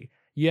money.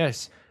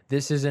 Yes,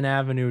 this is an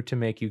avenue to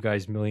make you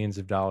guys millions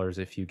of dollars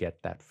if you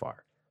get that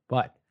far.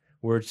 But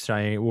we're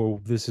saying,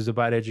 well, this is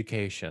about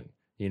education.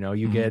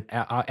 You get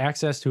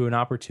access to an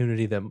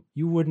opportunity that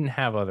you wouldn't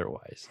have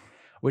otherwise,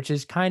 which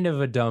is kind of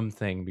a dumb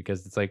thing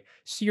because it's like,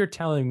 so you're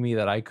telling me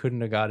that I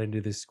couldn't have got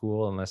into this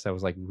school unless I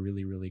was like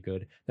really, really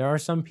good. There are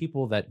some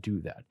people that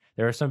do that.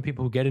 There are some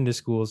people who get into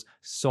schools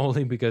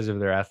solely because of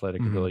their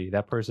athletic ability.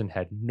 That person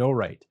had no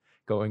right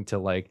going to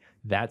like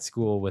that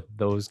school with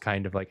those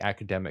kind of like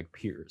academic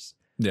peers.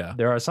 Yeah.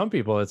 There are some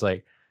people it's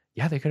like,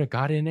 yeah, they could have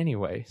got in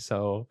anyway.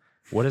 So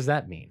what does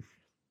that mean?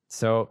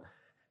 So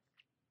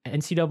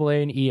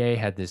NCAA and EA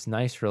had this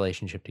nice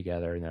relationship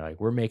together and they're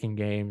like, we're making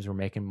games, we're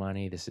making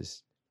money. This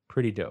is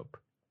pretty dope.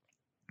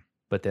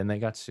 But then they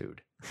got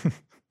sued.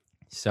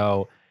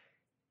 So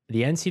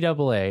the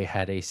NCAA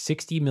had a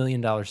 $60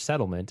 million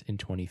settlement in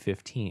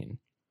 2015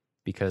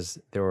 because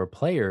there were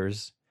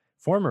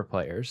former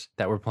players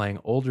that were playing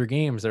older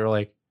games that were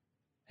like,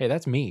 hey,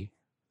 that's me.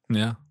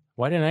 Yeah.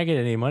 Why didn't I get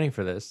any money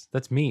for this?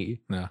 That's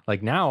me. Yeah.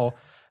 Like now,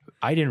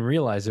 I didn't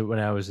realize it when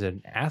I was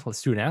an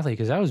student athlete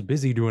because I was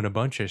busy doing a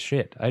bunch of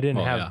shit. I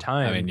didn't have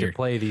time to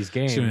play these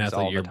games student athlete,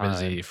 all the you're time.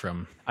 Busy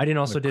from I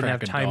didn't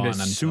have time to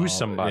sue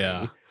somebody.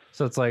 Yeah.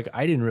 So it's like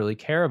I didn't really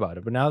care about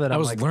it. But now that I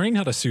was learning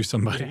how to sue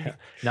somebody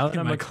now that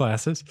in my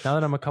classes. Now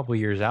that I'm a couple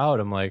years out,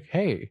 I'm like,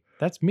 hey,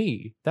 that's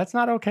me. That's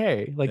not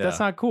okay. Like that's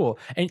not cool.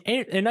 And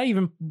I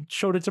even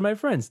showed it to my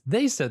friends.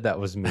 They said that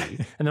was me.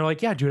 And they're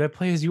like, yeah, dude, I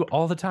play as you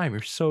all the time.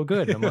 You're so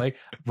good. And I'm like,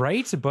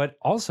 right? But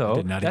also I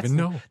did not even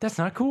know. That's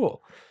not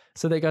cool.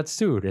 So they got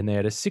sued and they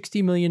had a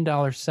 $60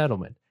 million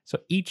settlement. So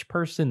each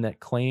person that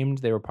claimed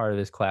they were part of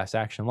this class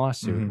action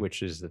lawsuit,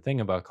 which is the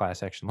thing about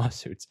class action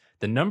lawsuits,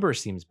 the number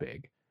seems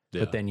big. Yeah.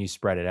 But then you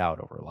spread it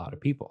out over a lot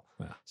of people.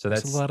 Yeah. So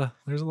there's a lot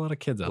of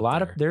kids out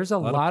there. There's a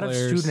lot of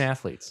student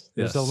athletes.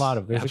 There's a lot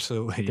of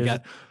absolutely. There's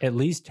at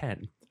least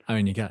 10. I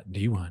mean, you got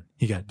D1,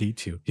 you got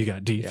D2, you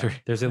got D3. Yeah,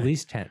 there's at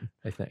least 10,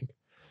 I think.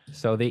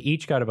 So they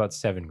each got about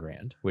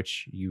 $7,000,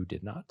 which you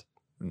did not.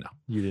 No,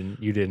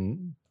 you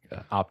didn't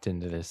opt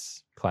into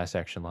this class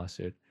action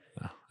lawsuit.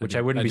 No, which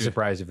I wouldn't be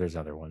surprised if there's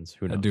other ones.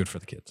 Who knows? I do it for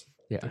the kids.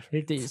 Yeah,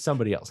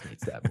 somebody else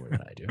needs that more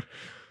than I do.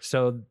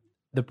 So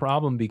the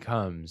problem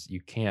becomes you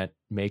can't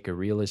make a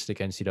realistic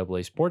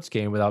NCAA sports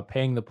game without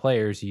paying the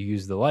players you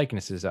use the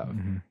likenesses of.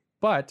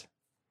 But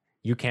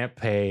you can't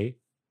pay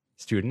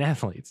student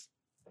athletes.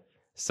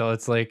 So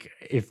it's like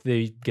if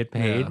they get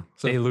paid,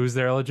 they lose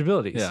their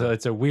eligibility. Yeah. So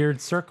it's a weird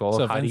circle.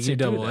 So if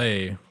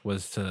NCAA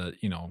was to,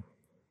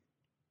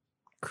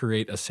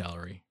 create a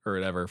salary or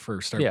whatever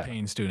start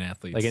paying student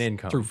athletes like an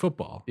income through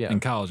football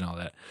and college and all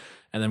that.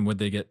 And then would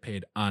they get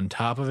paid on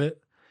top of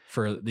it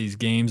for these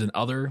games and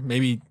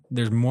maybe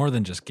there's more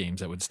than just games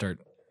that would start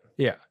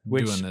doing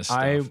this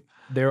stuff.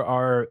 There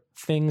are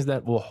things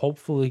that will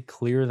hopefully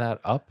clear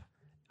that up.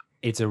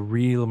 It's a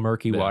real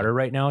murky water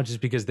right now just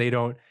because they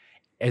don't,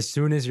 as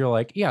soon as you're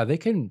like, they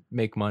can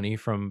make money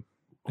from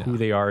who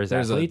they are as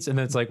athletes. And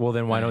then it's like, well,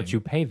 then why don't you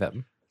pay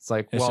them? It's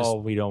like,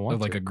 we don't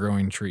want like a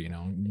growing tree,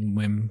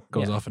 limb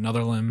goes off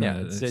another limb.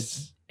 Yeah,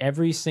 it's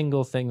every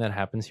single thing that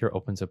happens here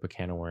opens up a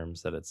can of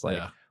worms that it's like,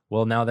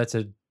 well, now that's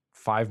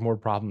 5 more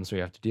problems we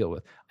have to deal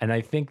with. And I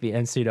think the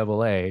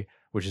NCAA,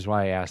 which is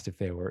why I asked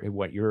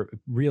what your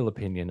real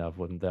opinion of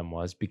them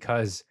was,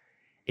 because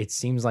it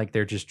seems like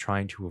they're just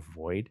trying to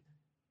avoid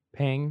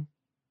paying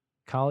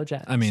college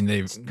athletes. I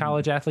mean,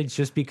 college athletes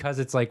just because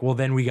it's like, well,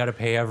 then we got to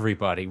pay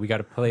everybody. We got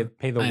to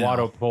pay the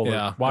water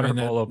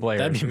polo players.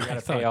 That'd be my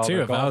thought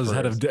too. If I was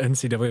head of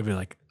NCAA, I'd be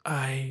like,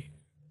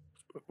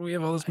 we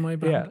have all this money,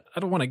 but I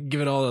don't want to give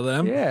it all to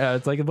them. Yeah,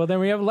 it's like, well, then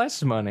we have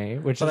less money,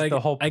 which is the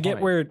whole point.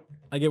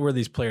 I get where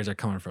these players are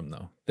coming from,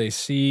 though. They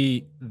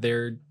see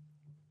they're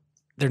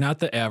not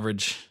the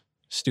average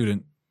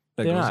student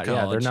that goes to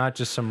college. They're not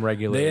just some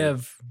regular they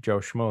have, Joe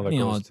Schmo that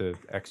goes to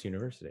X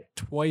university.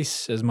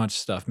 Twice as much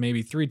stuff,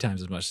 maybe 3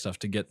 times as much stuff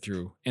to get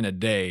through in a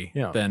day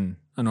than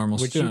a normal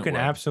student. Which you can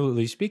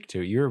absolutely speak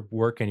to. You're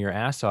working your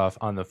ass off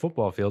on the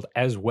football field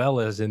as well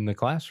as in the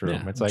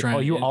classroom. It's like,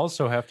 you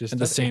also have to study. At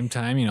the same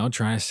time,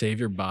 trying to save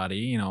your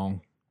body,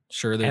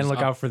 sure, there's and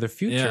look out for the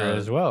future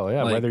as well.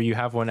 Yeah, like, whether you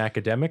have one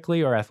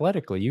academically or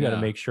athletically, you got to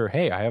make sure.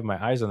 Hey, I have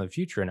my eyes on the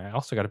future, and I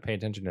also got to pay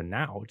attention to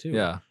now too.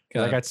 Yeah,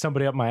 because I got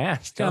somebody up my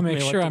ass. Got to make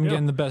sure I'm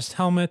getting the best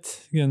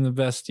helmet, getting the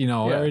best,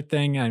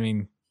 everything. I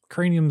mean,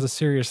 cranium's a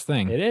serious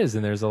thing. It is,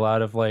 and there's a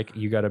lot of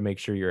you got to make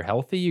sure you're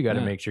healthy. You got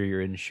to make sure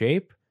you're in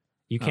shape.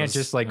 You can't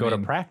just go to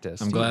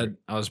practice. I'm glad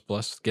I was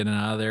blessed getting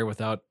out of there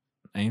without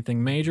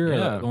anything major.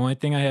 The only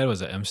thing I had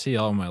was an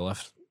MCL on my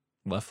left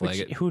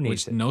leg. Who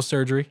needs it? No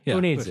surgery. Yeah,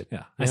 who needs it?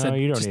 Yeah, I said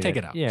you don't just take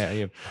it out.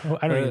 Yeah.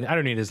 I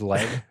don't need his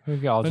leg.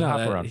 I'll just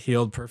hop around.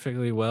 Healed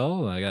perfectly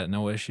well. I got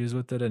no issues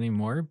with it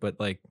anymore. But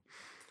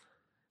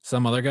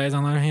some other guys,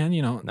 on the other hand,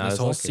 this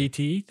whole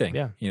CTE thing.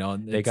 Yeah,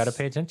 they got to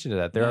pay attention to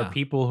that. There are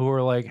people who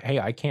are like, "Hey,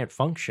 I can't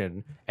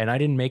function, and I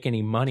didn't make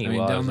any money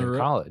while I was in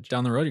college."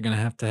 Down the road, you're going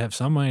to have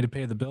some money to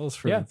pay the bills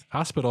for the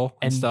hospital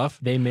and stuff.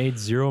 They made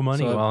zero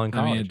money while in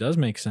college. I mean, it does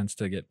make sense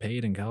to get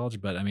paid in college,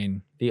 but I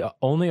mean, the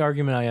only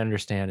argument I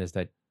understand is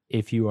that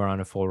if you are on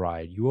a full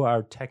ride, you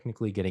are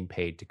technically getting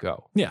paid to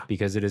go. Yeah,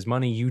 because it is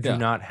money you do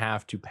not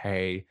have to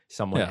pay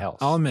someone else.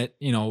 I'll admit,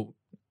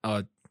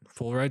 a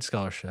full ride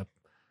scholarship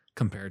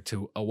compared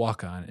to a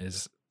walk-on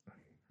is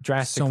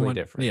drastically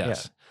different.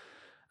 Yes.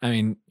 Yeah. I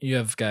mean, you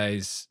have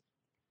guys,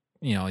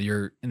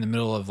 you're in the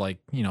middle of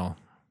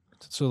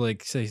so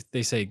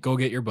they say, go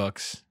get your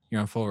books.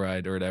 You're on full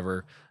ride or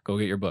whatever. Go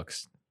get your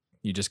books.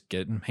 You just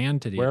get them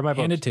handed to you. Where are my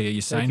handed books? to you.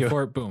 You sign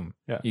for it. Boom.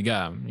 Yeah. You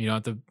got them. You don't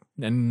have to,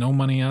 and no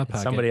money out of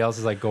pocket. Somebody else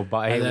is like, go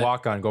buy,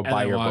 walk on, go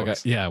buy your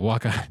books. Yeah.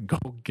 Walk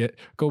on,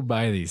 go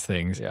buy these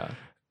things. Yeah.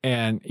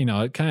 And,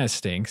 it kind of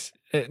stinks.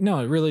 It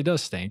really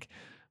does stink.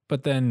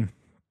 But then,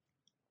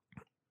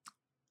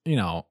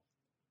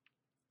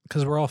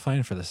 because we're all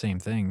fighting for the same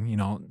thing,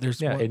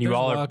 there's and you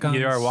all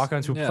are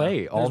walk-ons who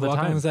play all the time.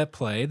 There's walk-ons that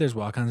play. There's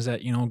walk-ons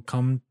that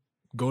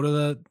go to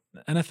the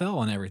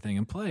NFL and everything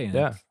and play.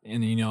 And,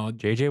 and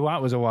JJ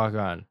Watt was a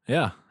walk-on.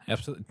 Yeah,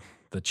 absolutely.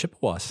 The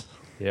Chippewas.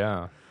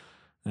 Yeah.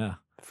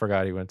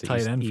 Forgot he went to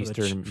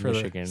Eastern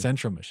Michigan,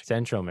 Central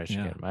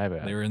Michigan. Yeah. My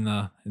bad. They were in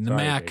the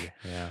MAC. JJ.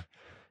 Yeah.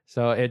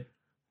 So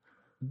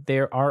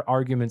there are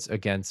arguments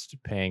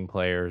against paying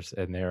players,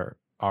 and there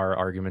are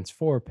arguments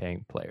for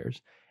paying players.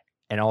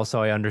 And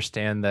also I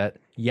understand that,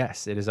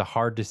 yes, it is a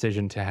hard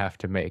decision to have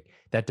to make.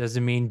 That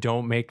doesn't mean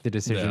don't make the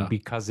decision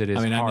because it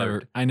is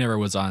hard. I never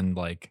was on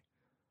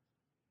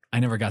I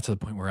never got to the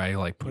point where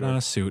I put on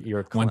a suit,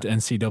 went to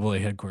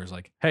NCAA headquarters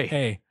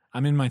hey,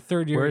 I'm in my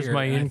third year. Where's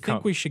my income? I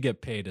think we should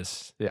get paid.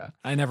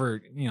 I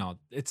never,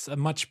 it's a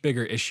much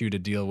bigger issue to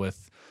deal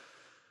with.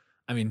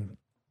 I mean,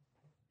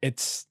 it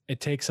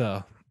takes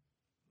a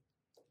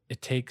college.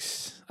 It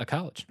takes a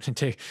college.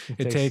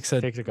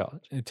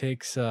 It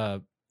takes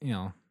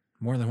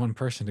more than one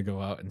person to go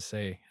out and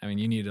say. I mean,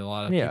 you need a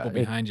lot of people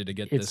behind you to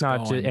get this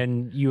going. It's not,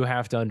 and you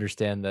have to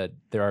understand that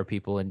there are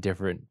people in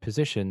different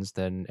positions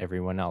than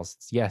everyone else.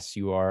 Yes,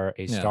 you are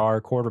a star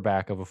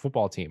quarterback of a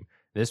football team.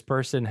 This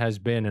person has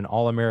been an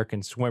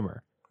All-American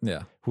swimmer.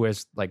 Yeah, who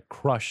has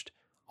crushed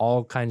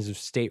all kinds of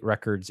state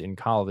records in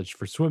college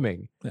for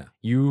swimming. Yeah,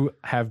 you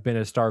have been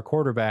a star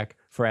quarterback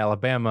for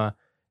Alabama.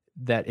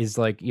 That is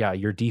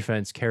your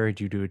defense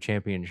carried you to a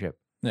championship.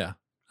 Yeah.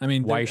 I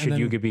mean, why should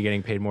you be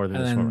getting paid more than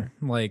a swimmer?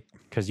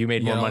 Because you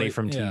made more money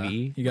from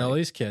TV. You got all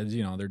these kids,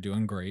 they're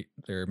doing great.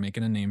 They're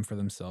making a name for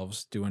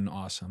themselves, doing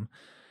awesome.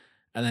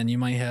 And then you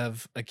might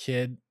have a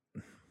kid,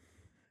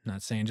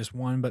 not saying just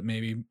one, but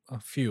maybe a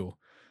few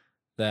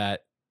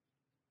that,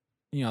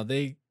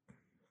 they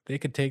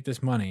could take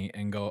this money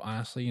and go,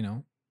 honestly,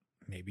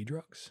 maybe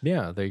drugs.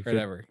 Yeah, they could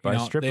whatever. Buy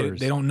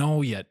strippers. They don't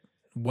know yet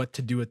what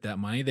to do with that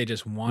money. They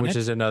just want it. Which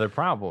is another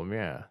problem,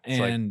 yeah.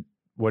 And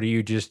what do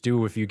you just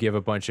do if you give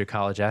a bunch of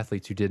college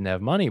athletes who didn't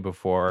have money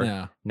before?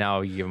 Yeah.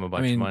 Now you give them a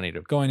bunch of money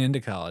to going into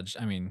college.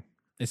 I mean,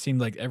 it seemed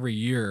like every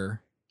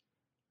year,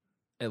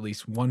 at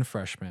least one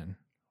freshman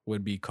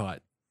would be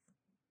caught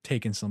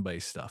taking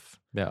somebody's stuff.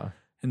 Yeah.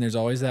 And there's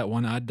always that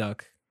one odd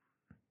duck.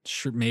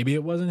 Sure, maybe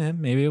it wasn't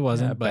him. Maybe it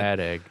wasn't. But, bad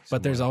egg.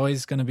 But there's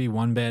always going to be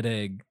one bad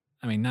egg.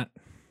 I mean, not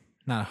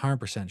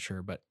 100%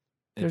 sure, but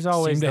there's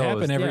always to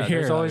happen every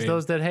year. There's always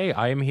those that, hey,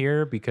 I am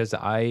here because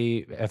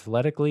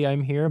athletically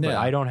I'm here, but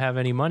I don't have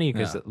any money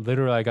because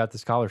literally I got the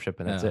scholarship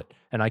and that's it.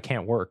 And I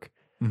can't work.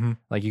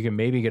 Mm-hmm. You can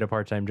maybe get a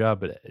part-time job,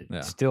 but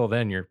still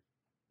then you're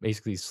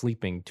basically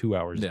sleeping 2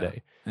 hours a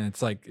day. And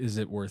it's is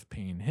it worth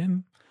paying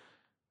him?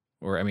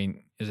 Or, I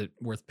mean, is it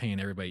worth paying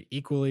everybody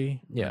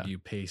equally? Yeah. Or do you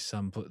pay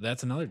some?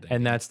 That's another thing.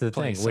 And that's the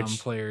thing. Some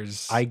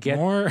players I get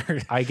more.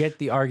 I get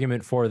the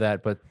argument for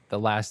that, but the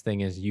last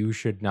thing is you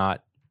should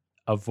not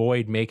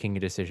avoid making a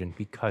decision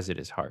because it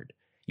is hard.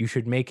 You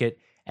should make it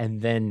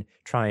and then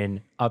try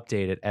and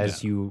update it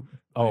as you.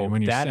 Oh,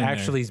 when that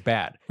actually is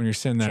bad. When you're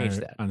sitting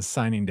there on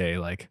signing day,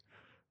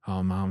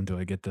 oh, Mom, do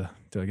I get the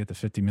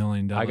 $50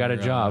 million? I got a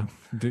job.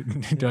 Do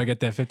I get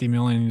that $50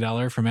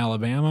 million from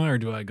Alabama, or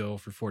do I go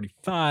for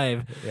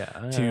 45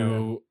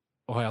 to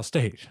Ohio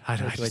State?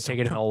 Do I take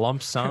it in a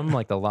lump sum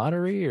like the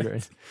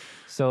lottery?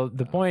 So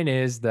the point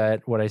is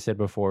that what I said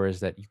before is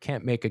that you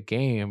can't make a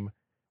game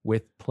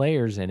with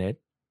players in it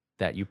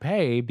that you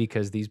pay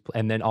because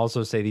and then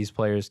also say these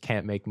players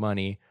can't make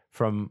money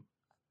from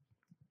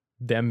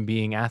them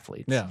being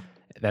athletes. Yeah.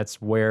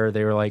 That's where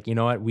they were like, you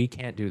know what? We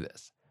can't do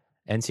this.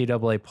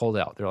 NCAA pulled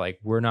out. They're like,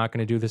 we're not going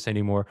to do this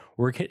anymore.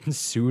 We're getting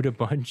sued a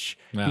bunch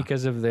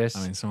because of this.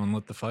 I mean, someone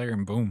lit the fire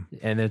and boom.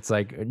 And it's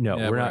like,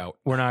 no,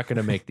 we're not going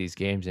to make these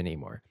games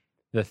anymore.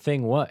 The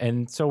thing was,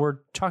 and so we're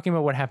talking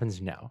about what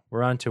happens now.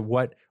 We're on to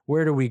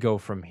where do we go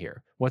from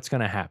here? What's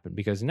going to happen?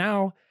 Because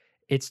now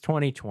it's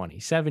 2020.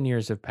 7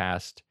 years have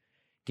passed.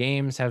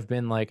 Games have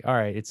been like, all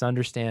right, it's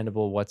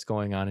understandable what's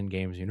going on in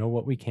games. You know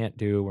what we can't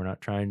do. We're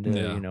not trying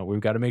to, we've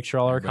got to make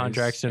sure all our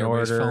contracts in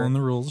order. Following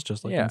the rules,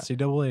 just like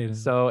NCAA.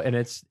 So, and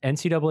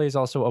NCAA is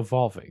also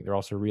evolving. They're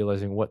also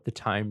realizing what the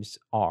times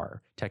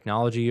are.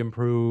 Technology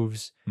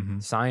improves,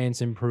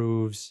 science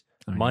improves,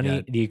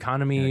 money, the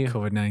economy.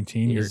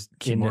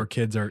 COVID-19, more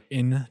kids are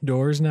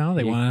indoors now.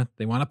 They want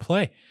to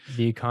play.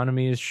 The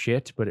economy is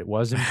shit, but it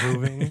was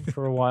improving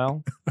for a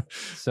while.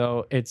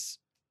 So it's.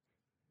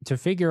 To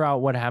figure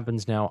out what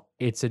happens now,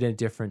 it's in a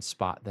different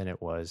spot than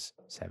it was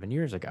 7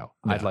 years ago.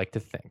 Yeah. I'd like to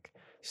think.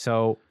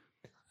 So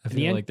I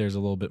feel like there's a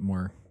little bit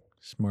more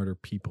smarter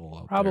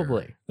people out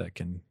there that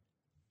can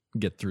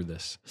get through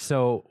this.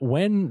 So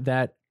when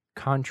that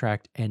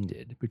contract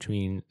ended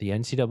between the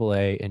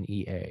NCAA and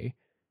EA,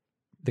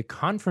 the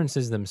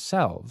conferences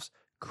themselves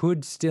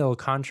could still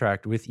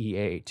contract with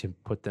EA to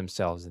put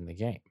themselves in the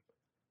game.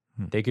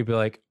 They could be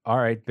like, all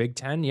right, Big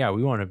Ten, yeah,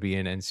 we want to be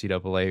in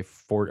NCAA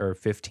 4 or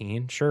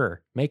 15.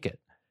 Sure, make it.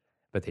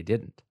 But they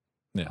didn't.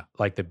 Yeah.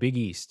 Like the Big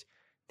East,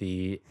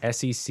 the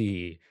SEC,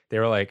 they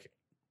were like,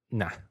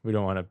 nah, we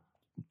don't want to.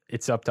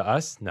 It's up to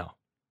us. No,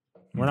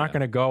 we're not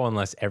going to go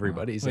unless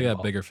everybody's involved. We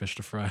got bigger fish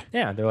to fry.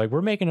 Yeah. They're like,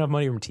 we're making enough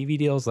money from TV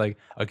deals. Like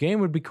a game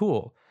would be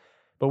cool,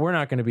 but we're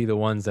not going to be the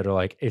ones that are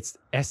like, it's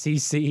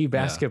SEC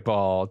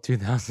basketball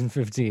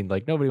 2015.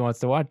 Like nobody wants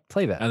to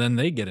play that. And then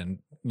they get in.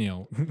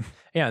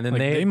 And then like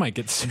they might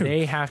get sued.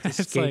 They have to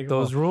skate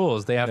those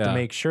rules. They have to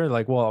make sure,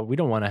 like, well, we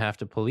don't want to have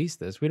to police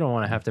this. We don't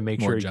want to have to make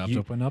more sure jobs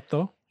open up,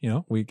 though.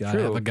 We got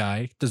to have a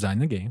guy design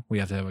the game. We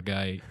have to have a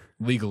guy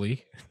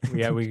legally.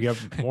 Yeah, we got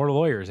more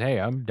lawyers. Hey,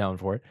 I'm down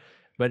for it.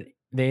 But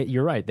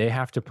you're right. They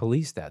have to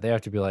police that. They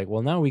have to be like,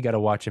 well, now we got to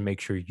watch and make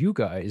sure you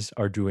guys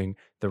are doing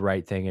the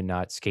right thing and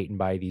not skating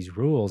by these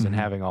rules and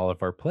having all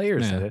of our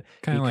players in it.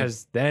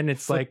 Because then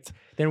it's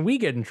then we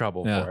get in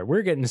trouble for it.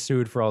 We're getting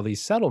sued for all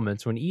these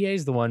settlements when EA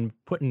is the one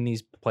putting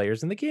these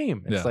players in the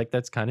game. It's like,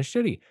 that's kind of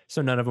shitty.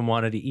 So none of them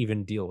wanted to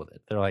even deal with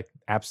it. They're like,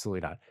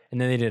 absolutely not.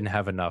 And then they didn't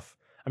have enough.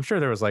 I'm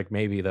sure there was like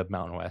maybe the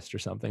Mountain West or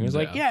something. It was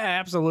like, yeah,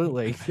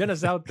 absolutely. Get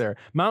us out there.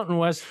 Mountain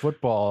West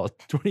football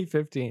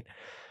 2015.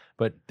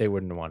 But they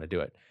wouldn't want to do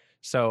it.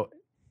 So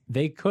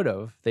they could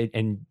have,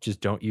 and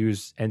just don't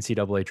use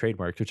NCAA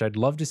trademarks, which I'd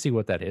love to see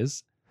what that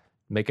is.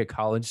 Make a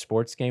college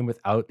sports game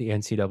without the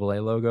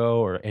NCAA logo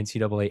or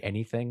NCAA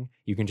anything.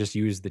 You can just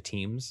use the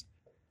teams.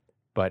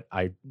 But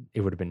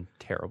it would have been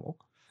terrible.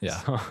 Yeah.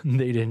 So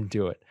they didn't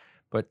do it.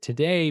 But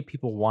today,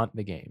 people want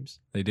the games.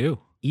 They do.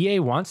 EA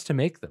wants to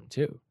make them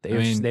too.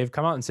 They've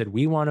come out and said,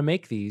 we want to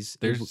make these.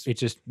 It's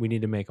just, we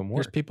need to make them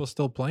work. There's people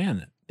still playing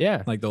it.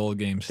 Yeah. Like the old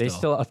games. They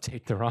still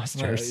update the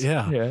rosters.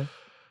 Yeah.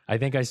 I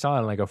think I saw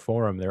in like a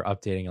forum, they're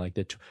updating like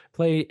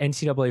play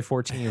NCAA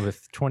 14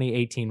 with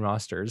 2018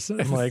 rosters.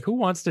 I'm like, who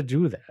wants to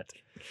do that?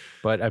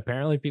 But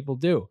apparently people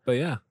do. But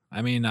yeah,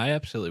 I mean, I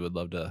absolutely would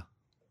love to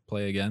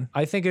play again.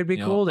 I think it'd be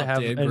cool to have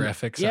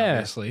graphics,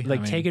 obviously.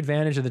 Like take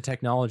advantage of the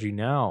technology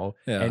now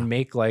and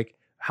make like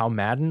how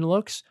Madden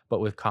looks, but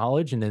with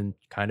college, and then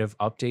kind of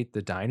update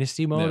the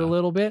dynasty mode a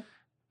little bit.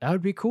 That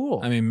would be cool.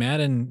 I mean,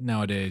 Madden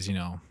nowadays,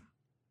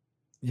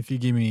 if you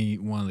give me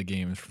one of the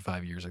games from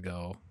 5 years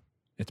ago,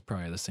 it's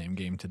probably the same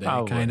game today.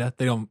 Kind of.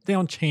 They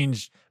don't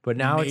change. But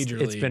now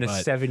it's been a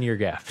 7-year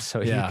gap,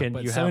 so you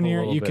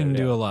can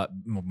do a lot.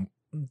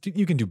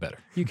 You can do better.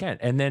 You can,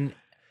 and then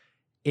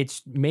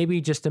it's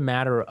maybe just a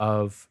matter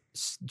of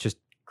just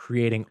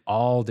creating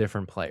all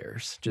different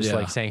players, just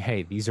like saying,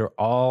 hey, these are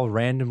all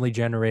randomly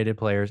generated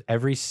players.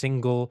 Every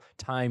single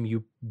time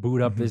you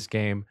boot up this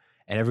game,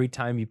 and every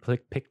time you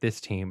pick this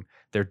team,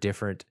 they're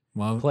different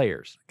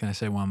players. Can I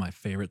say one of my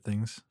favorite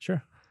things?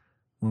 Sure.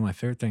 One of my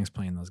favorite things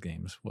playing those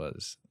games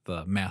was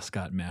the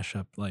mascot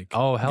mashup. Like,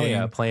 oh, hell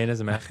yeah, playing as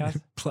a mascot?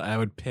 I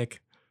would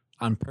pick,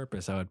 on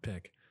purpose,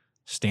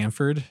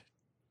 Stanford.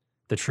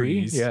 The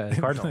tree? Yeah,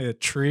 Cardinal. A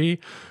tree.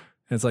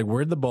 And it's like,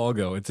 where'd the ball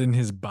go? It's in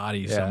his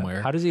body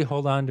somewhere. How does he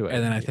hold on to it?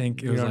 And then I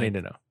think you don't need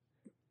to know.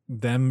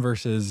 Them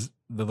versus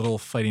the little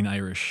fighting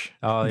Irish.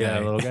 Oh, yeah,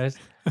 little guys?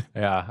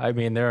 Yeah, I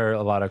mean, there are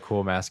a lot of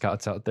cool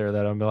mascots out there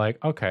that I'm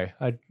like, okay,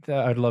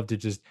 I'd love to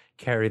just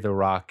carry the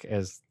rock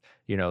as,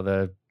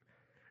 the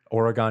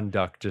Oregon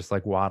Duck just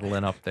like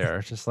waddling up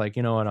there. Just like,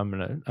 you know what, I'm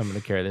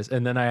gonna carry this.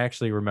 And then I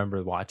actually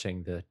remember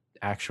watching the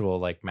actual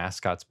like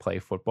mascots play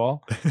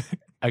football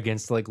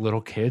against like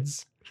little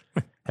kids.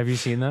 Have you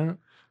seen that?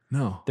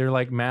 No. They're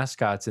like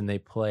mascots and they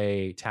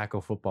play tackle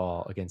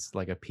football against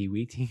like a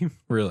peewee team.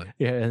 Really?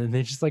 Yeah, and then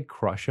they just like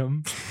crush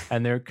them.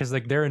 And because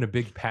like they're in a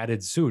big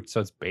padded suit,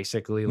 so it's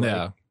basically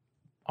like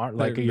aren't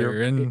like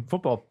you're in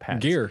football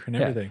pads, gear and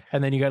everything.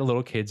 And then you got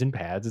little kids in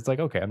pads. It's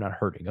like, okay, I'm not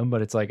hurting them,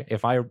 but it's like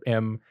if I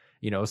am,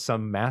 you know,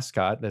 some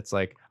mascot that's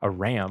like a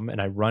ram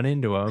and I run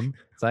into him,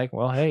 it's like,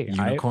 well, hey,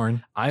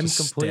 unicorn. I'm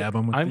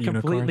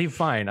completely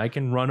fine. I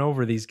can run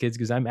over these kids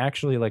because I'm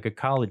actually like a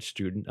college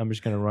student. I'm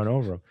just gonna run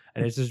over them,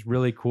 and it's just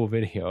really cool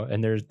video.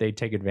 And they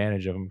take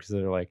advantage of them because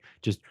they're like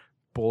just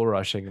bull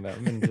rushing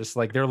them and just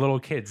like they're little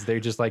kids. They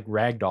just like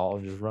ragdoll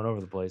and just run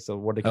over the place. So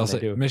what can they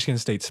do? Michigan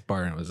State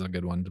Spartan was a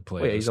good one to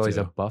play. Yeah, he's always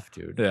a buff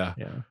dude. Yeah.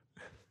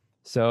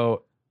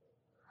 So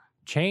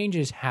change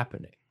is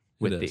happening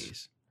with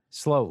these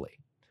slowly.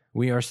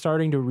 We are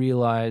starting to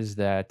realize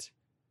that,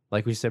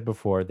 like we said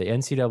before, the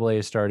NCAA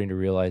is starting to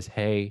realize,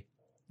 hey,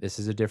 this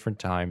is a different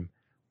time.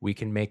 We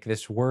can make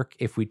this work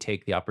if we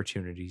take the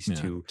opportunities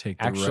to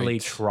actually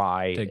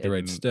try, take the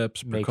right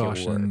steps,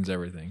 precautions,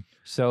 everything.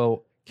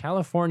 So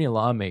California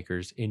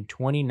lawmakers in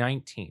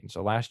 2019,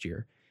 so last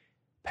year,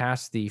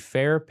 passed the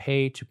Fair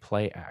Pay to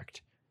Play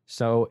Act.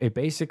 So it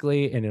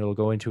basically, and it'll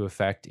go into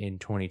effect in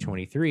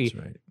 2023,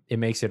 it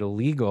makes it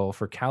illegal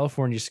for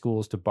California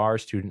schools to bar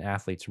student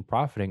athletes from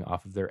profiting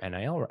off of their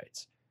NIL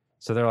rights.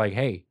 So they're like,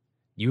 hey,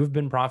 you've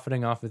been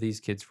profiting off of these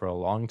kids for a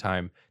long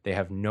time. They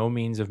have no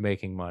means of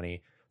making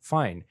money.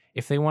 Fine.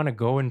 If they want to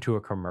go into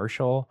a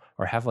commercial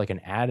or have like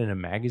an ad in a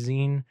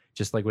magazine,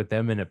 just like with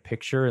them in a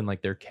picture and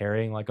like they're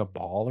carrying like a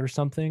ball or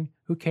something,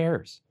 who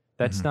cares?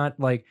 That's not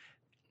like,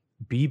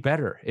 be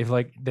better. If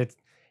like that's,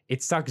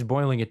 it sucks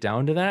boiling it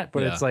down to that,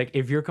 but it's like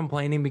if you're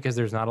complaining because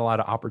there's not a lot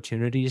of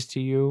opportunities to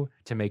you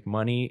to make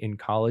money in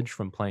college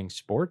from playing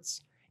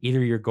sports,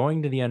 either you're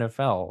going to the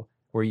NFL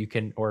where you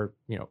can, or,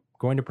 you know,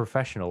 going to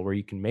professional where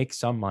you can make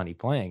some money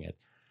playing it,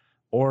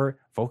 or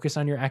focus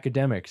on your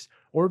academics,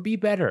 or be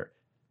better.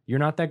 You're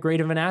not that great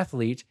of an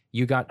athlete.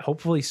 You got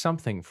hopefully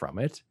something from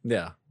it.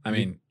 Yeah. I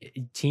mean,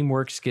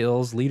 teamwork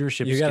skills,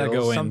 leadership skills,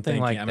 go in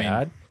something thinking, like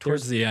that.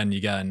 Towards the end,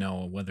 you got to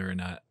know whether or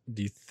not,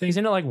 do you think?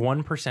 Isn't it like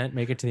 1%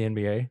 make it to the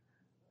NBA?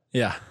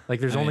 Yeah. Like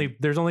there's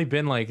only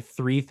been like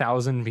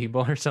 3,000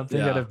 people or something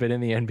that have been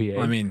in the NBA.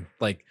 Well, I mean,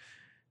 like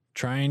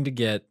trying to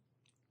get,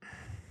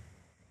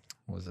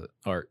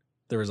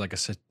 there was like a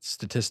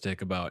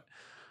statistic about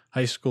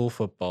high school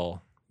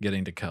football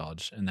getting to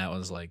college, and that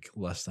was like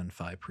less than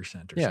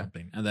 5% or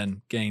something. And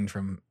then getting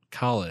from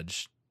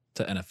college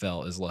to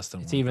NFL is less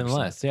than 1%. It's even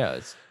less,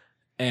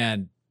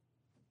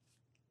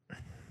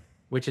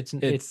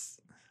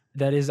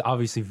 that is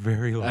obviously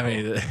very low. I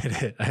mean,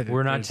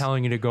 we're not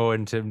telling you to go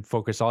and to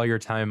focus all your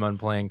time on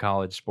playing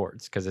college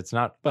sports because it's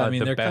not. But I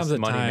mean, there comes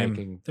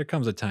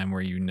a time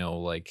where, you know,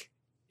 like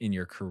in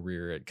your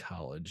career at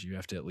college, you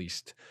have to at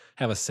least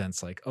have a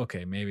sense like,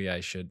 okay, maybe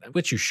I should,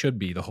 which you should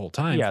be the whole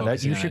time. Yeah,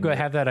 that you should go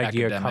have that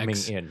idea coming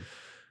in.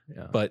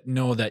 Yeah. But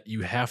know that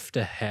you have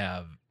to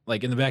have,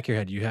 like in the back of your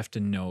head, you have to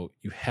know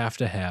you have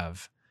to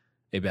have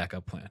a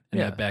backup plan. And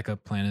that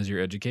backup plan is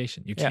your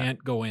education. You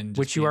can't go in.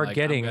 Which you are like,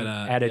 getting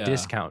at a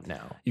discount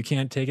now. You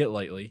can't take it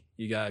lightly.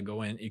 You got to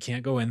go in. You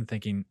can't go in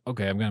thinking,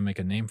 okay, I'm going to make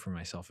a name for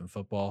myself in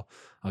football.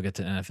 I'll get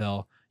to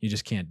NFL. You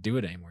just can't do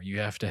it anymore. You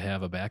have to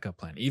have a backup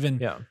plan.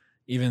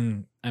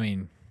 Even, I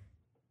mean,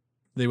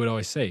 they would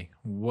always say,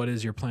 what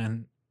is your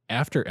plan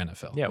after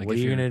NFL? Yeah. Like what are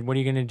you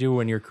going to do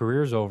when your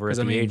career's over at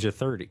the age of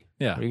 30?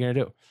 Yeah. What are you going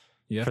to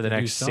do for the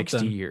next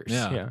 60 years?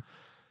 Yeah.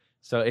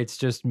 So it's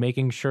just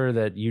making sure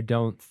that you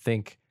don't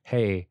think,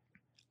 hey,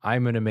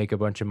 I'm going to make a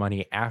bunch of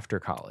money after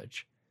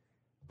college.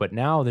 But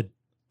now the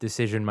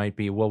decision might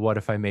be, well, what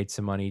if I made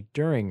some money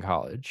during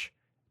college?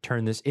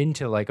 Turn this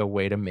into like a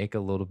way to make a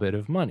little bit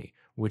of money,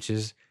 which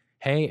is,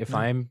 hey,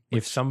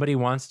 if somebody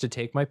wants to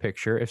take my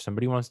picture, if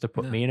somebody wants to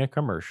put me in a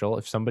commercial,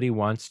 if somebody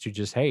wants to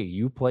just, hey,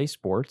 you play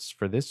sports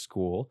for this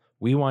school,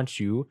 we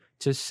want you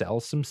to sell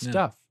some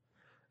stuff.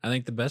 I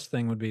think the best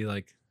thing would be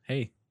like,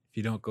 hey, if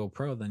you don't go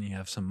pro, then you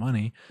have some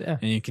money,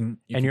 and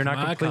you're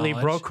not completely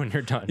broke when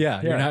you're done. Yeah,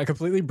 you're not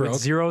completely broke.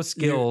 With zero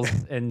skills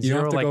and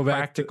zero like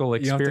practical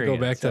experience. You don't have to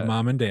go back to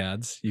mom and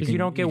dad's. Because you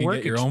don't get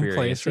work your experience. Own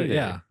place.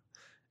 Yeah,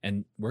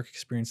 and work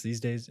experience these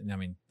days. And I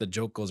mean, the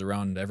joke goes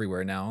around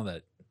everywhere now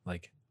that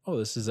like, oh,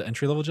 this is an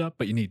entry level job,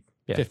 but you need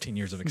 15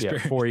 years of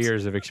experience. 4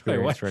 years of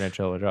experience for an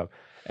entry level job,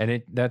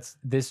 and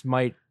this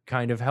might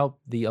kind of help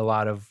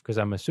because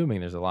I'm assuming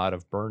there's a lot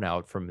of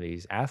burnout from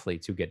these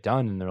athletes who get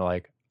done and they're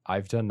like,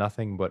 I've done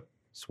nothing but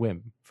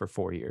swim for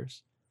 4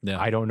 years.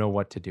 I don't know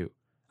what to do.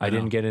 I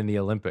didn't get in the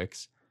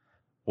Olympics.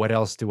 What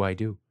else do I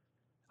do?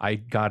 I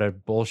got a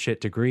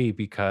bullshit degree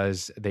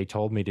because they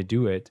told me to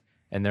do it.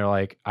 And they're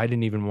like, I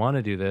didn't even want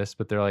to do this,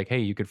 but they're like, hey,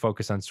 you could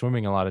focus on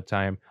swimming a lot of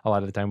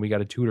the time. We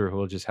got a tutor who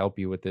will just help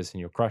you with this and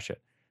you'll crush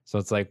it. So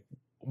it's like,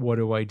 what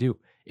do I do?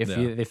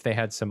 If they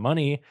had some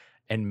money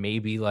and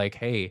maybe like,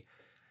 hey,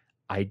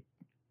 I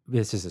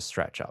this is a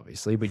stretch,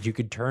 obviously, but you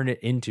could turn it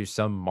into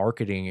some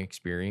marketing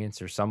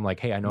experience or some like,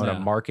 hey, I know how to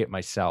market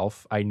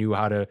myself. I knew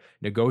how to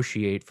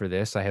negotiate for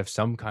this. I have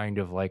some kind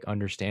of like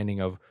understanding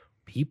of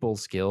people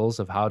skills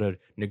of how to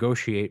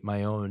negotiate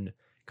my own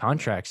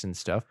contracts and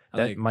stuff.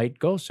 That might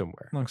go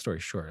somewhere. Long story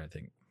short, I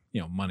think,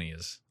 money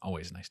is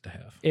always nice to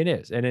have. It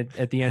is. And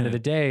at the end of the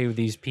day,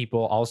 these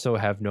people also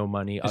have no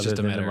money other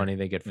than the money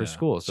they get for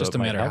school. So it's just a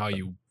matter how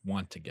you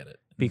want to get it.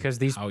 Because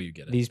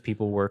these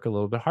people work a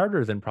little bit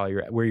harder than probably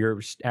where your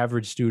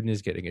average student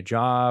is getting a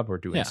job or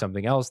doing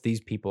something else.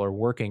 These people are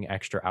working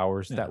extra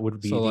hours that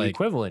would be the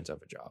equivalent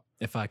of a job.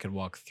 If I could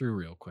walk through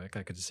real quick,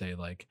 I could say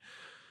like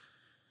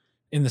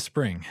in the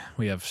spring,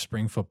 we have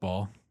spring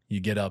football. You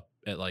get up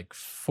at like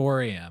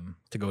 4 a.m.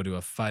 to go to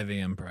a 5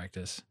 a.m.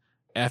 practice.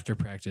 After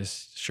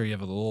practice, sure, you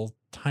have a little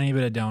tiny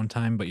bit of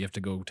downtime, but you have to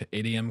go to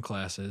 8 a.m.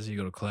 classes. You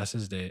go to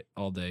classes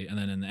all day. And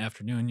then in the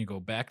afternoon, you go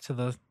back to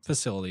the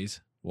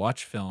facilities,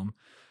 watch film,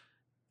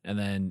 and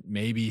then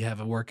maybe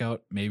have a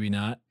workout, maybe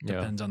not.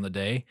 Depends on the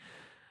day.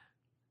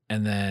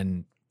 And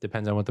then...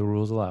 Depends on what the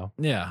rules allow.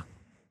 Yeah,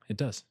 it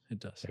does. It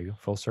does. There you go.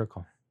 Full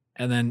circle.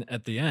 And then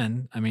at the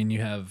end, I mean,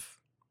 you have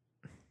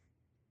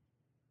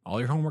all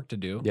your homework to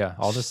do. Yeah,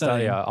 all the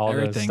stuff, all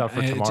the stuff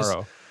for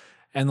tomorrow.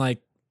 And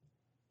like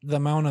the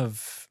amount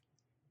of,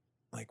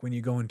 like when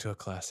you go into a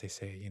class, they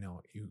say,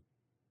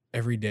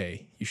 every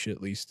day you should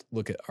at least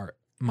look at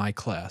my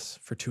class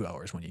for 2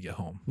 hours when you get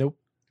home. Nope.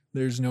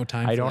 There's no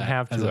time. I don't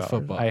have 2 hours.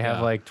 Football. I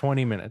have like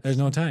 20 minutes. There's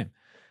no time.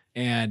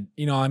 And,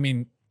 I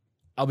mean,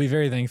 I'll be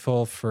very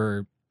thankful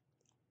for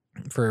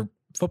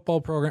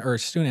football program or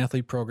student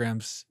athlete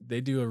programs.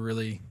 They do a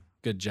really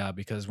good job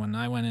because when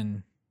I went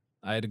in,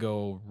 I had to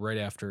go right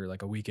after,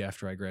 like a week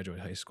after I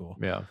graduated high school.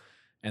 Yeah.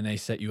 And they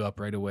set you up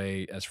right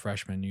away as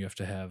freshmen. You have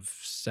to have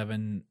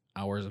 7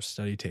 hours of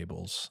study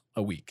tables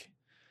a week.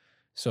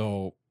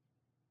 So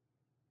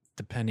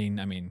depending,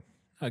 I mean,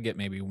 I'll get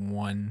maybe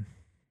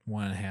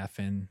 1.5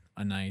 in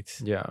a night.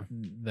 Yeah.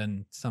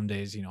 Then some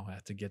days, I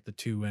have to get the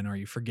 2 in or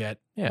you forget.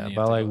 Yeah,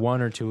 about like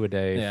 1 or 2 a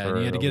day. Yeah, and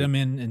you had to get them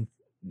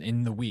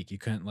in the week. You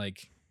couldn't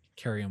like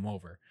carry them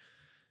over.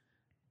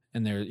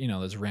 And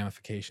there's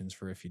ramifications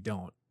for if you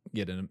don't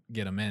get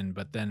them in.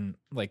 But then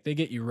like they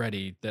get you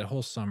ready that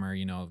whole summer,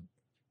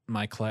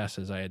 my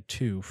classes, I had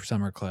 2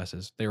 summer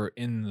classes. They were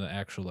in the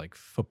actual like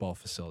football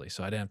facility.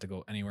 So I didn't have to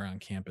go anywhere on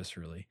campus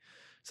really.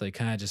 So I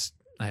kind of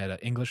I had an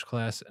English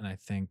class and I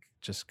think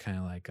just kind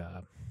of like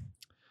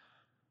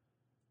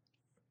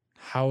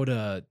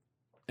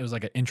it was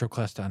like an intro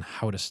class on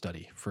how to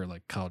study for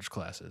like college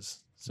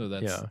classes. So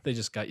they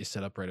just got you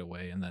set up right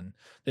away. And then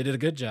they did a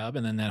good job.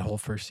 And then that whole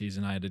first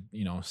season, I had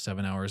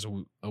 7 hours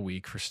a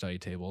week for study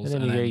tables.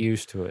 And then you get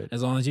used to it.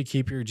 As long as you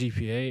keep your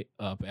GPA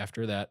up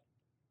after that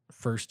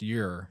first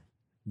year,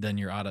 then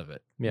you're out of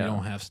it. Yeah. You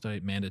don't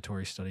have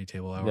mandatory study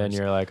table hours. Then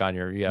you're like on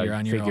your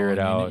figure it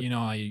out. You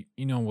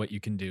know what you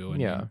can do.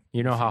 And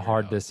you know how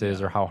hard this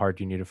is or how hard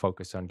you need to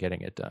focus on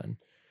getting it done.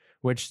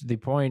 Which the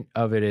point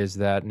of it is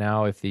that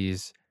now if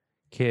these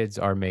kids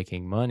are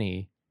making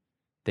money,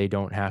 they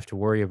don't have to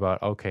worry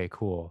about, okay,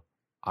 cool,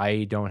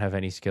 I don't have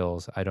any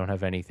skills. I don't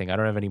have anything. I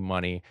don't have any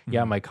money. Mm-hmm.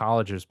 Yeah, my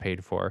college was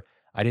paid for.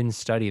 I didn't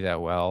study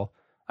that well.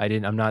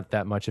 I'm not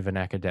that much of an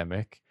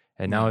academic.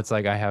 And now it's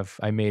like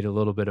I made a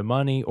little bit of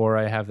money or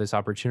I have this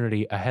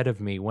opportunity ahead of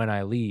me when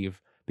I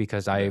leave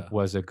because I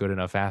was a good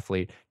enough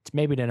athlete to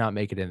maybe to not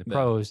make it in the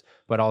pros,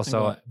 but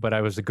also, but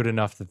I was good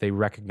enough that they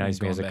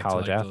recognized me as a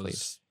college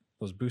athlete.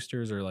 Those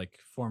boosters or like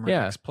former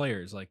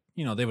ex-players, like,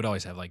 they would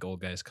always have like old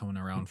guys coming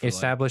around for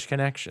established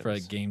connections for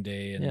like game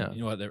day and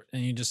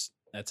and you just,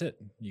 that's it.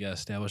 You got to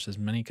establish as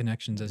many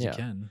connections as you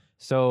can.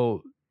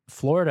 So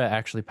Florida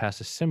actually passed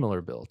a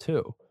similar bill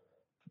too,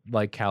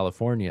 like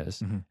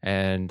California's,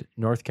 and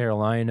North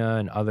Carolina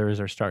and others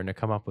are starting to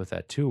come up with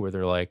that too, where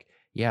they're like,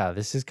 yeah,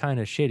 this is kind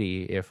of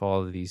shitty if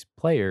all of these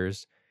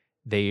players,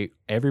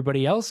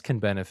 everybody else can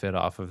benefit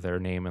off of their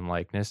name and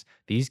likeness.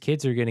 These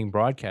kids are getting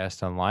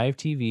broadcast on live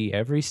TV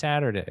every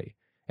Saturday,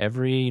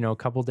 every,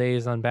 couple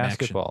days on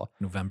basketball.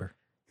 Action, November.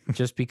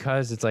 Just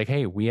because it's like,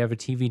 hey, we have a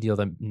TV deal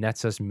that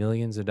nets us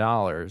millions of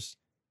dollars.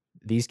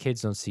 These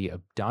kids don't see a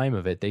dime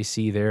of it. They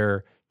see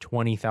their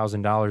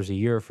 $20,000 a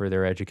year for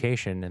their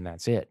education and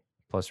that's it,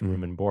 plus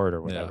room and board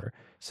or whatever.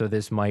 So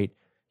this might,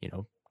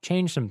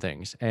 change some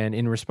things. And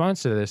in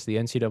response to this, the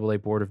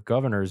NCAA Board of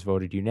Governors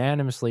voted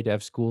unanimously to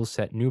have schools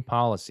set new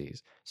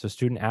policies. So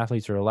student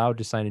athletes are allowed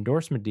to sign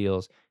endorsement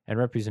deals and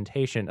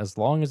representation as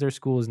long as their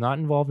school is not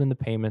involved in the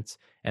payments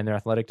and their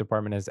athletic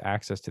department has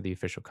access to the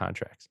official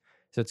contracts.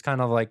 So it's kind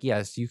of like,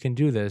 yes, you can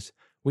do this.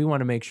 We want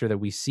to make sure that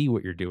we see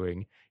what you're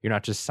doing. You're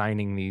not just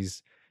signing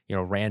these,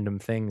 random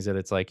things that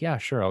it's like, yeah,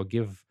 sure, I'll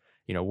give,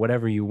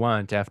 whatever you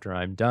want after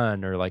I'm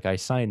done. Or like I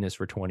signed this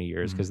for 20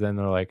 years because then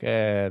they're like,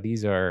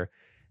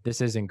 this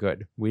isn't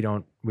good. We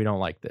don't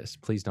like this.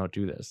 Please don't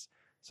do this.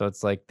 So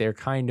it's like they're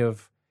kind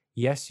of,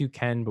 yes, you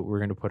can, but we're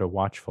going to put a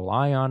watchful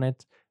eye on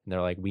it. And they're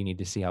like, we need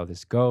to see how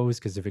this goes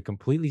because if it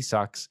completely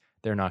sucks,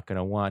 they're not going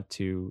to want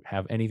to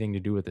have anything to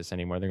do with this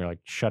anymore. They're going to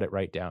like shut it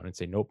right down and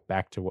say, nope,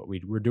 back to what we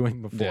were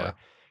doing before.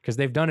 because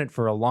they've done it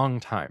for a long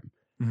time.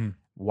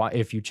 Why,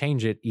 if you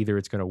change it, either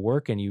it's going to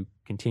work and you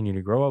continue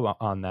to grow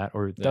on that,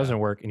 or it doesn't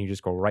work and you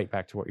just go right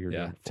back to what you're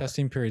doing.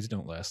 Testing periods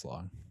don't last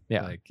long.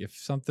 Yeah, like if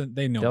something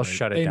they'll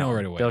shut it down. They know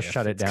right away. They'll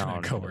shut it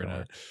down.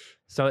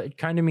 So it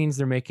kind of means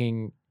they're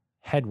making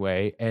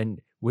headway,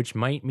 and which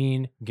might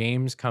mean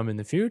games come in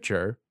the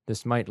future.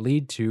 This might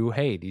lead to,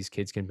 hey, these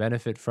kids can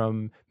benefit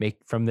from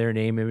their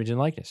name, image, and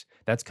likeness.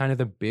 That's kind of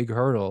the big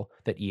hurdle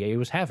that EA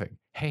was having.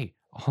 Hey,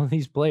 all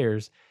these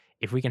players,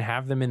 if we can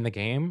have them in the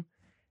game,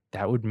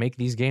 that would make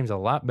these games a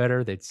lot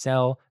better. They'd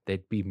sell.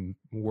 They'd be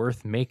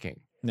worth making.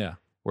 Yeah.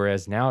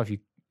 Whereas now,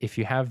 if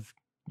you have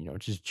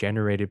just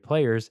generated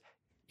players,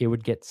 it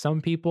would get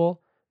some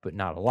people, but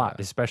not a lot.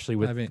 Especially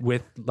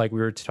with like we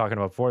were talking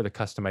about before, the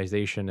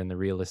customization and the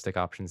realistic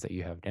options that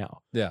you have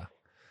now. Yeah,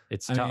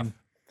 it's tough. I mean,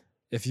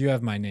 if you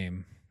have my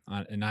name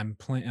and I'm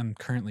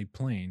currently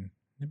playing,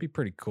 it'd be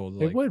pretty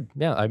cool. It would.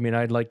 Yeah. I mean,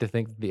 I'd like to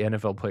think the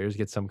NFL players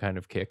get some kind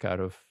of kick out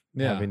of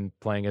having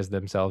playing as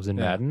themselves in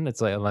Madden. It's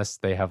like, unless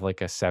they have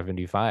like a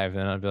 75,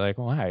 then I'd be like,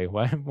 why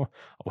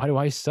do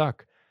I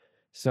suck?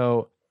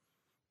 So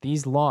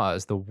these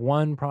laws, the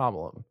one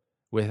problem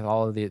with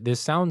all of this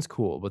sounds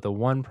cool, but the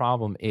one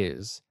problem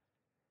is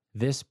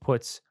this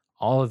puts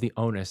all of the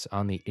onus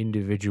on the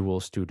individual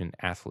student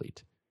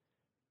athlete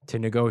to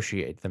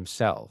negotiate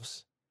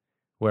themselves.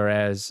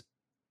 Whereas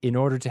in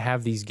order to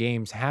have these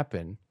games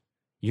happen,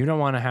 you don't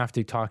want to have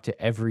to talk to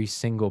every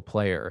single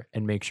player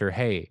and make sure,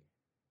 hey,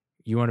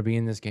 you want to be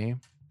in this game?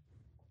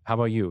 How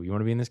about you? You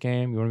want to be in this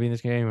game? You want to be in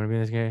this game? You want to be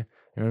in this game?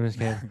 You want to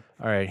be in this game?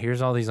 All right,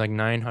 here's all these like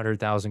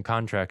 900,000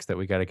 contracts that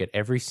we got to get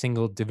every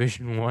single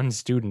Division I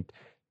student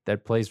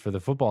that plays for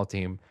the football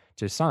team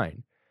to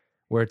sign.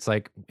 Where it's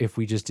like, if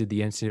we just did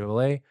the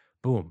NCAA,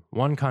 boom,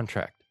 one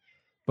contract.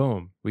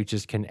 Boom, we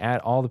just can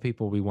add all the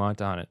people we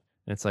want on it.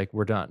 And it's like,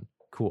 we're done.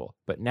 Cool.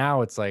 But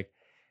now it's like,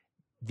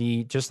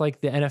 just like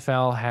the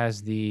NFL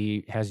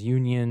has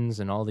unions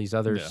and all these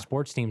other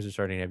sports teams are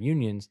starting to have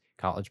unions,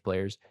 college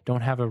players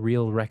don't have a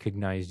real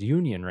recognized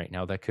union right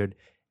now that could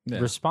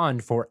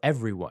respond for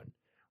everyone,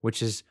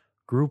 which is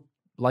group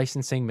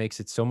licensing makes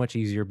it so much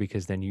easier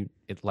because then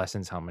it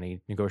lessens how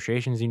many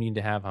negotiations you need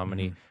to have, how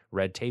much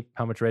red tape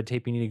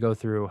you need to go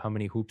through, how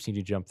many hoops you need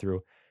to jump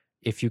through.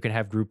 If you can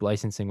have group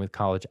licensing with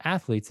college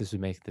athletes, this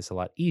would make this a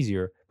lot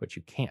easier, but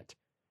you can't.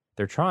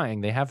 They're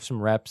trying. They have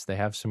some reps. They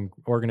have some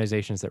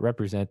organizations that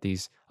represent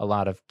a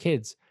lot of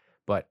kids,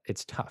 but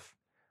it's tough,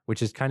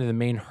 which is kind of the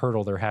main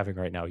hurdle they're having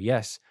right now.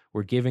 Yes,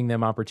 we're giving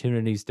them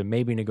opportunities to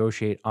maybe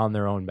negotiate on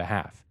their own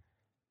behalf,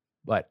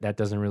 but that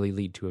doesn't really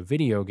lead to a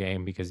video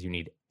game because you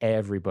need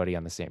everybody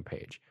on the same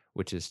page,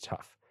 which is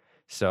tough.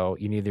 So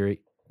you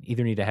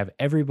either need to have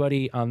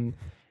everybody on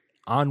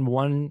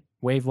one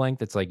wavelength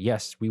that's like,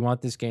 yes, we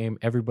want this game,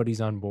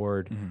 everybody's on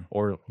board,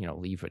 or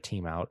leave a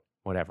team out,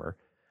 whatever.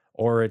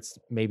 Or it's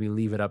maybe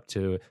leave it up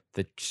to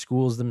the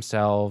schools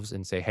themselves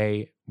and say,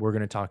 hey, we're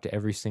going to talk to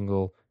every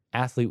single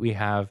athlete we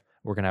have.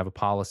 We're going to have a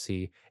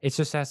policy. It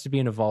just has to be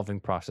an evolving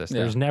process.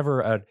 There's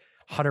never a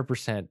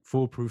 100%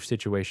 foolproof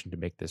situation to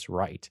make this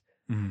right.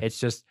 It's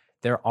just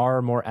there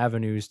are more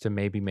avenues to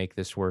maybe make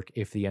this work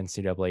if the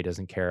NCAA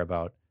doesn't care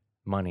about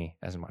money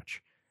as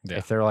much.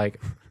 If they're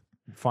like,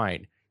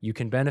 fine, you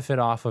can benefit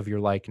off of your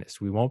likeness.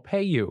 We won't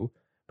pay you,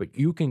 but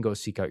you can go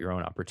seek out your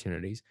own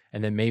opportunities.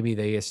 And then maybe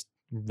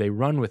they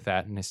run with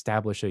that and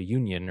establish a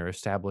union or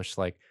establish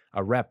like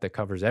a rep that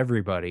covers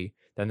everybody.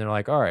 Then they're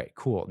like, all right,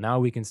 cool. Now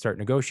we can start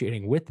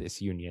negotiating with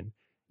this union.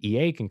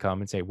 EA can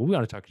come and say, well, we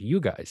want to talk to you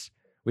guys.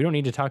 We don't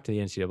need to talk to the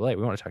NCAA.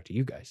 We want to talk to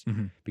you guys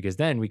because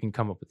then we can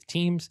come up with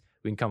teams.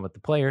 We can come up with the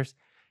players.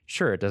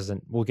 Sure,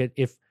 we'll get,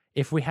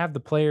 if we have the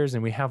players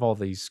and we have all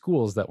these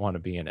schools that want to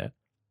be in it,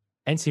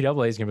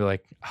 NCAA is going to be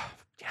like, oh,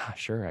 yeah,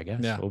 sure, I guess.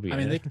 Yeah. We'll be I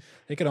mean,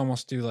 they could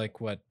almost do like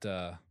what,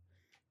 this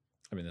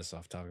is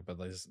off topic, but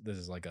this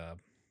is like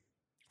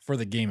for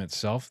the game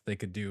itself, they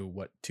could do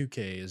what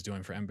 2K is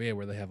doing for NBA,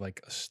 where they have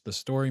like the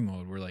story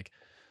mode where like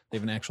they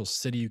have an actual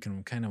city you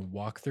can kind of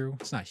walk through.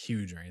 It's not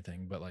huge or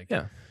anything, but like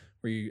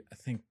where I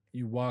think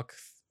you walk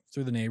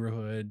through the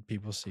neighborhood,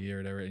 people see you or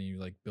whatever, and you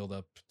like build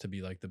up to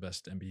be like the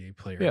best NBA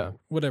player. Yeah.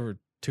 Whatever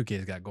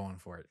 2K's got going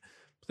for it.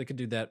 But they could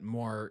do that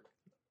more.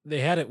 They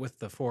had it with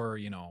the 4,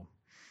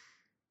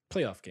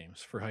 playoff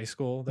games for high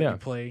school that you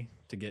play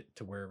to get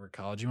to wherever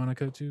college you want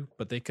to go to,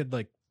 but they could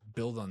like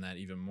build on that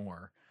even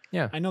more.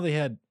 Yeah. I know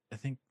I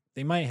think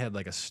they might have had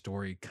like a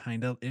story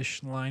kind of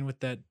ish line with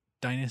that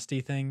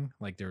dynasty thing.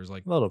 Like there was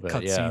like a little bit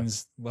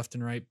cutscenes left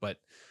and right, but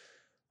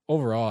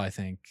overall I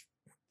think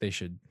they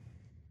should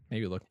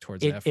maybe look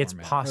towards that format. It's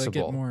possible.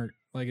 Get more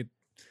like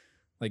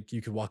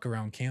you could walk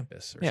around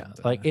campus or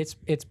something. Like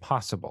it's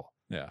possible.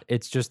 Yeah.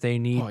 It's just they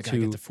need I gotta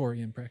get to 4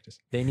 in practice.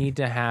 They need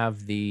to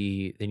have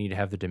the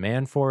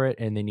demand for it,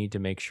 and they need to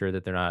make sure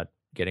that they're not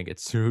getting it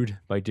sued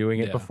by doing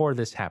it before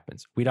this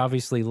happens. We'd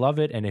obviously love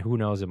it, and who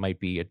knows, it might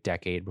be a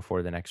decade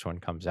before the next one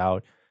comes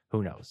out.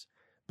 Who knows?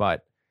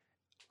 But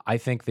I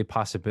think the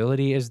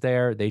possibility is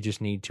there. They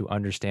just need to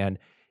understand,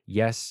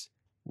 yes,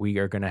 we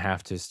are going to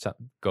have to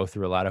go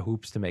through a lot of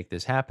hoops to make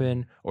this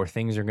happen, or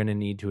things are going to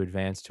need to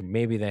advance to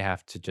maybe they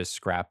have to just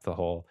scrap the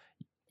whole,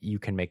 you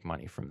can make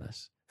money from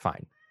this.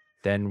 Fine.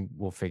 Then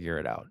we'll figure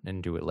it out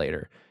and do it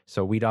later.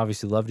 So we'd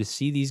obviously love to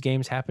see these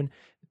games happen.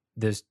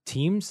 The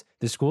teams,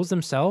 the schools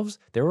themselves,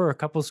 there were a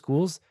couple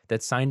schools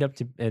that signed up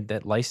to,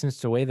 that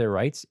licensed away their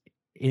rights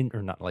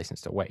or not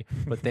licensed away,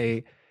 but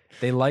they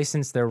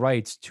licensed their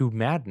rights to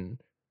Madden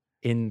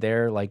in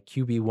their like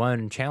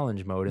QB1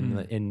 challenge mode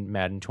in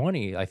Madden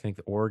 20. I think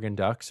the Oregon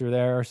Ducks are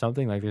there or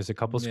something. Like there's a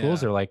couple schools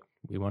that are like,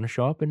 we want to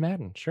show up in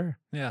Madden. Sure.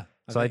 Yeah.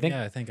 So I think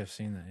I've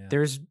seen that.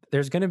 Yeah.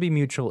 There's going to be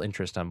mutual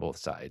interest on both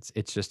sides.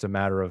 It's just a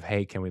matter of,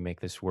 hey, can we make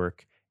this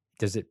work?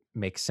 Does it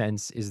make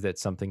sense? Is that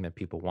something that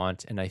people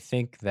want? And I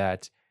think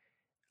that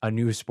a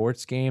new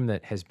sports game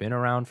that has been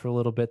around for a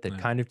little bit that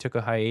kind of took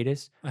a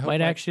hiatus might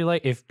actually,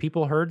 like, if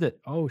people heard that,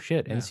 oh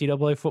shit,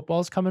 NCAA football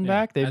is coming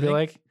back, they'd be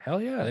like,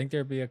 hell yeah. I think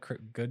there'd be a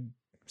good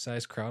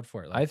sized crowd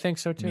for it. Like, I think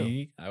so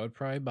too. I would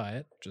probably buy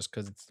it just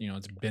because it's,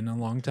 it's been a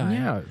long time.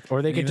 Yeah.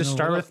 Or they could just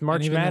start with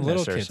March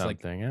Madness or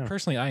something. Like,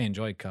 personally, I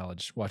enjoy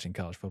watching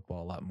college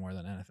football a lot more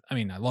than NFL. I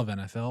mean, I love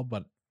NFL,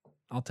 but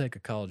I'll take a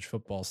college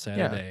football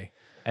Saturday. Yeah.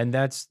 And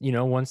that's,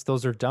 once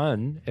those are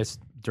done, it's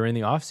during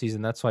the off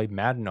season. That's why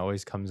Madden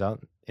always comes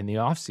out in the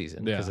off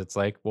season, because it's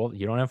like, well,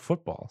 you don't have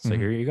football, so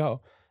here you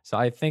go. So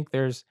I think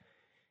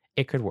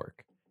it could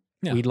work.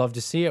 Yeah. We'd love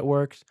to see it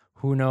work.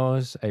 Who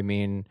knows? I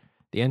mean,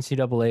 the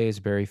NCAA is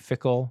very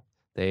fickle.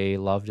 They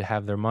love to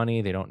have their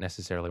money. They don't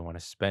necessarily want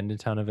to spend a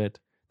ton of it.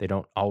 They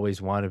don't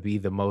always want to be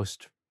the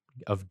most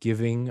of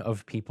giving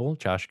of people.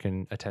 Josh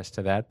can attest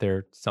to that.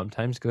 They're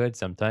sometimes good,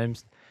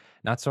 sometimes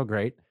not so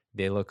great.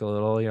 They look a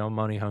little,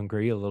 money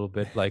hungry, a little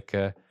bit like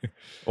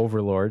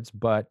overlords.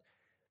 But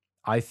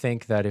I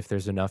think that if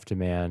there's enough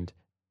demand,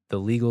 the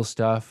legal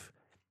stuff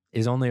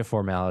is only a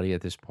formality at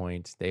this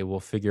point. They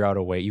will figure out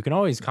a way. You can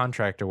always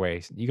contract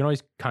away. You can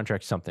always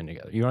contract something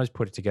together. You can always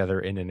put it together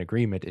in an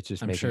agreement. It's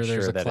just making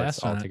sure that it's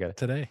all together.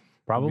 Today,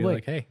 probably.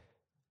 Like, hey,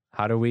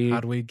 how do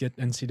we get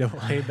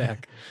NCAA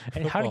back?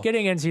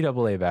 Getting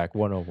NCAA back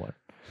 101.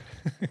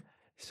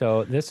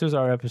 So this was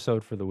our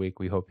episode for the week.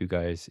 We hope you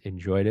guys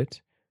enjoyed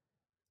it.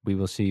 We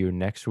will see you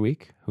next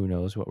week. Who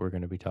knows what we're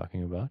going to be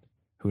talking about?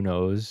 Who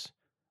knows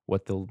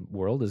what the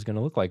world is going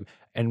to look like?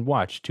 And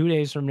watch, 2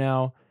 days from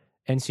now,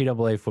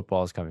 NCAA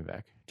football is coming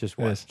back. Just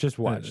watch. Yes. Just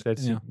watch.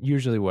 That's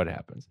usually what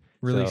happens.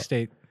 Release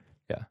date.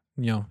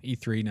 Yeah.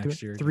 E3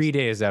 next year. 3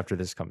 days after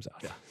this comes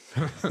out.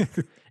 Yeah.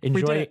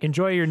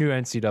 Enjoy your new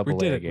NCAA we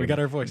did it. game. We got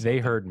our voice. They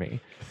heard me.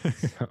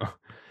 So,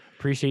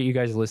 appreciate you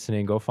guys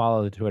listening. Go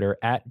follow the Twitter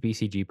at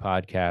BCG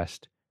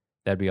Podcast.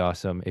 That'd be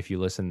awesome if you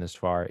listened this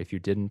far. If you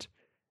didn't,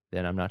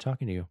 then I'm not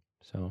talking to you.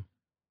 So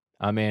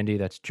I'm Andy.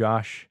 That's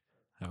Josh.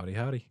 Howdy,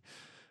 howdy.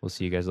 We'll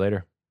see you guys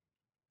later.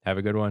 Have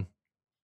a good one.